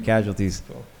 There's too many casualties.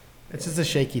 It's just a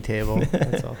shaky table.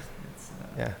 That's all.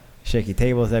 Yeah. Shaky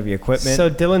tables, heavy equipment. So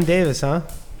Dylan Davis, huh?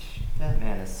 That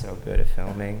man is so good at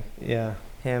filming. Yeah.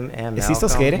 Him and Is he still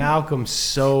Malcolm. skating? Malcolm's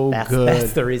so That's, good.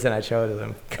 that's the reason I chose him,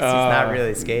 because he's not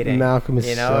really skating. Malcolm is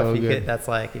You know, so if you good. could, that's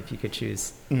like if you could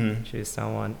choose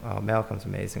someone. Oh, Malcolm's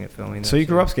amazing at filming. So you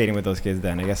grew up skating with those kids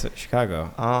then, I guess, at Chicago.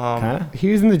 Kinda?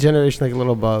 He was in the generation like a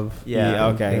little above. Yeah,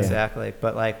 okay, yeah. exactly.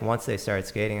 But like once they started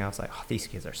skating, I was like, oh, these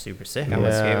kids are super sick. I'm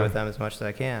gonna skate with them as much as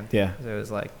I can. Yeah. So it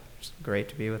was like just great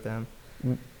to be with them.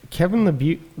 Kevin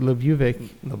Lubovich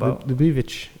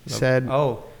said,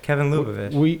 Oh, Kevin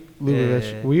Lubovich.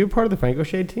 Lubovich, were you part of the Franco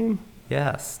Shade team?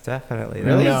 Yes, definitely.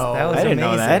 Really? That was I didn't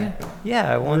know amazing. that.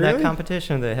 Yeah, I won that Really?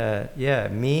 competition they had. Yeah,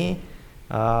 me,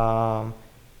 Clement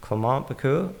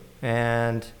Bacou,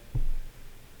 and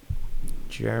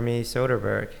Jeremy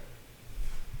Soderberg.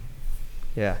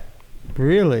 Yeah,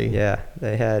 Really? yeah.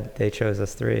 They chose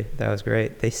us three. That was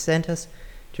great. They sent us,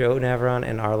 Joe Navarone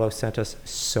and Arlo sent us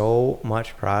so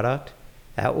much product.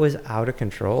 That was out of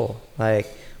control. Like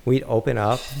we'd open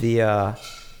up the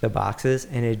boxes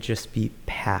and it'd just be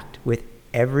packed with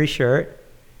every shirt,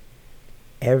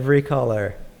 every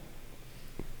color,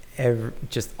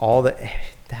 just all the.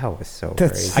 That was so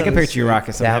That's crazy. I can picture you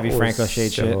rocking some That heavy was Franco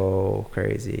Shade shit. So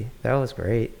crazy. That was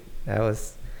great. That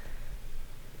was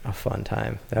a fun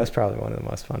time. That was probably one of the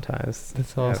most fun times.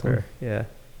 That's awesome. Ever. Yeah.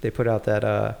 They put out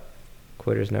that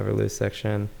Quitters Never Lose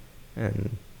section,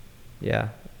 and yeah,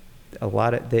 a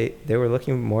lot of they were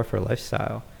looking more for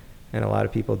lifestyle, and a lot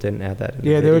of people didn't add that in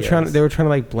Yeah, the they were videos. trying to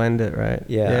like blend it, right?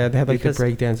 Yeah, they had like the because-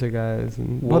 breakdancer guys,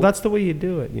 and well, Well, that's the way you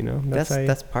do it, you know. How you-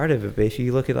 That's part of it. But if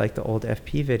you look at like the old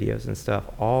FP videos and stuff,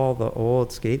 all the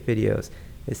old skate videos,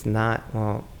 it's not,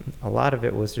 well, a lot of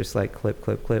it was just like clip,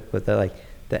 but the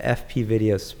FP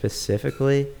videos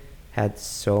specifically had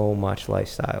so much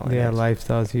lifestyle in yeah, it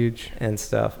lifestyle's huge. and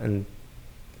stuff, and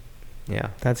yeah,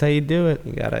 That's how you do it.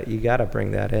 you gotta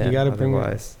bring that in. You gotta bring it.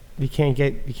 otherwise, You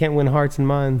can't win hearts and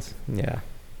minds. yeah.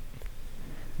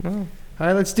 No, All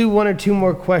right, let's do one or two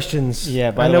more questions.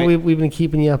 Yeah, by I the know way- we've been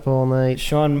keeping you up all night.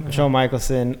 Sean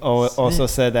Michelson also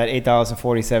said that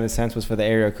 $8.47 was for the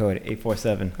area code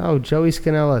 847. Oh, Joey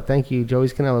Scanella, thank you, Joey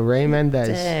Scanella. Ray Mendez.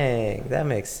 dang, that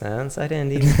makes sense. I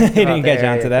didn't even. He think didn't about get the you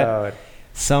onto area that. code.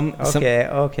 Some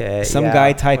Okay. some yeah,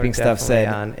 guy typing we're stuff said-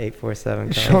 definitely on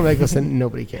 847. Sean Michelson,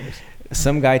 nobody cares.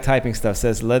 some guy typing stuff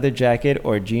says leather jacket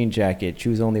or jean jacket.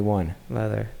 Choose only one.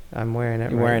 Leather. I'm wearing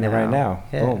it. You're wearing it right now.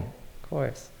 Yeah, Boom. of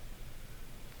course.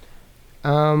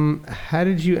 How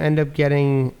did you end up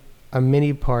getting a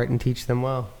mini part and teach them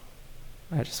well?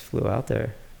 I just flew out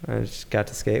there. I just got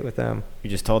to skate with them. You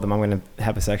just told them I'm going to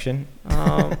have a section.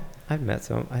 I've met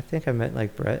some. I think I met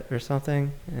like Brett or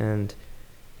something, and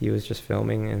he was just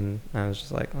filming, and I was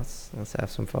just like, let's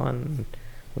have some fun. And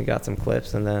we got some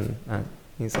clips, and then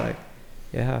he's like,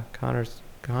 yeah,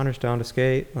 Connor's down to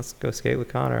skate. Let's go skate with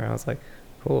Connor. I was like,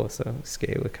 cool. So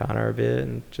skate with Connor a bit,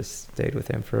 and just stayed with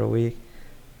him for a week.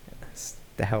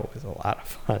 That was a lot of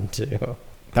fun too.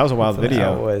 That was a wild That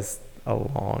video. was a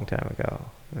long time ago,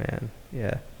 man.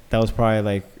 Yeah, That was probably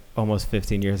like almost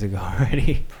 15 years ago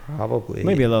already. probably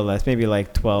Maybe a little less. Maybe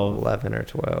like 12. 11 or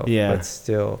 12. Yeah. But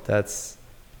still, that's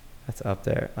up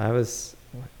there. I was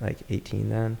like 18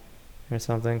 then or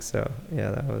something. So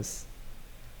yeah, that was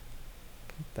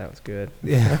good.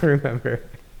 Yeah. I remember.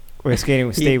 We're skating.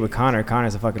 We stayed with Connor.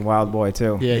 Connor's a fucking wild boy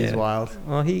too. Yeah, he's Yeah. wild.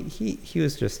 Well, he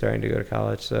was just starting to go to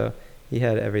college, so he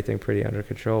had everything pretty under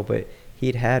control. But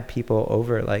he'd had people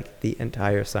over like the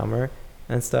entire summer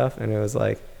and stuff, and it was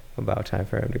like about time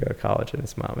for him to go to college, and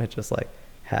his mom had just like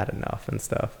had enough and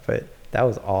stuff. But that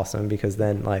was awesome because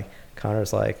then like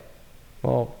Connor's like,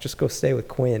 well, just go stay with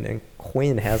Quinn, and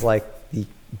Quinn has like the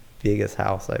biggest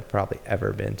house I've probably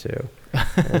ever been to.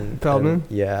 And, Feldman?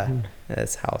 yeah. Hmm. And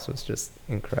his house was just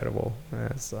incredible. And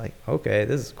it's like, okay,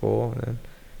 this is cool. And then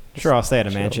Sure, I'll stay at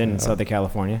a chill mansion in out. Southern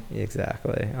California.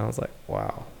 Exactly. I was like,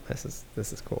 wow, this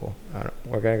is cool.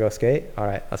 We're gonna go skate. All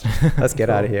right, let's get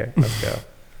out of here. Let's go.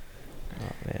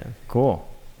 Oh man. Cool.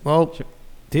 Well,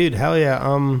 dude, hell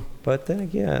yeah. But then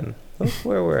again, look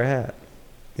where we're at.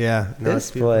 Yeah. no, This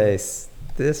it's beautiful. place,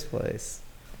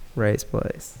 Ray's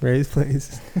place. Ray's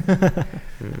place.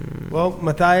 Mm. Well,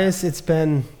 Matthias, it's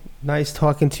been nice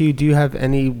talking to you. Do you have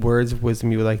any words of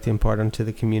wisdom you would like to impart onto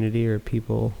the community or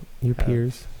people, your Have-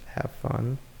 peers? Have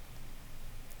fun.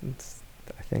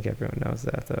 I think everyone knows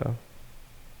that though.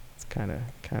 It's kind of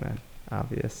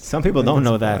obvious. Some people I think don't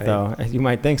know that's that though. You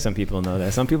might think some people know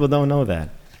that. Some people don't know that.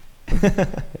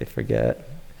 They forget.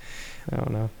 I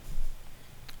don't know.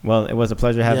 Well, it was a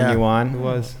pleasure having you on. It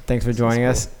was. Thanks for joining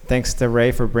us. Thanks to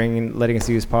Ray for letting us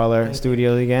use Parlor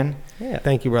Studios again. Yeah.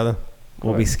 Thank you, brother.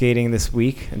 We'll be skating this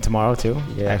week and tomorrow too.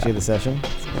 Yeah. Actually, the session.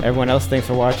 Everyone else, thanks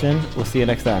for watching. We'll see you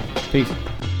next time. Peace.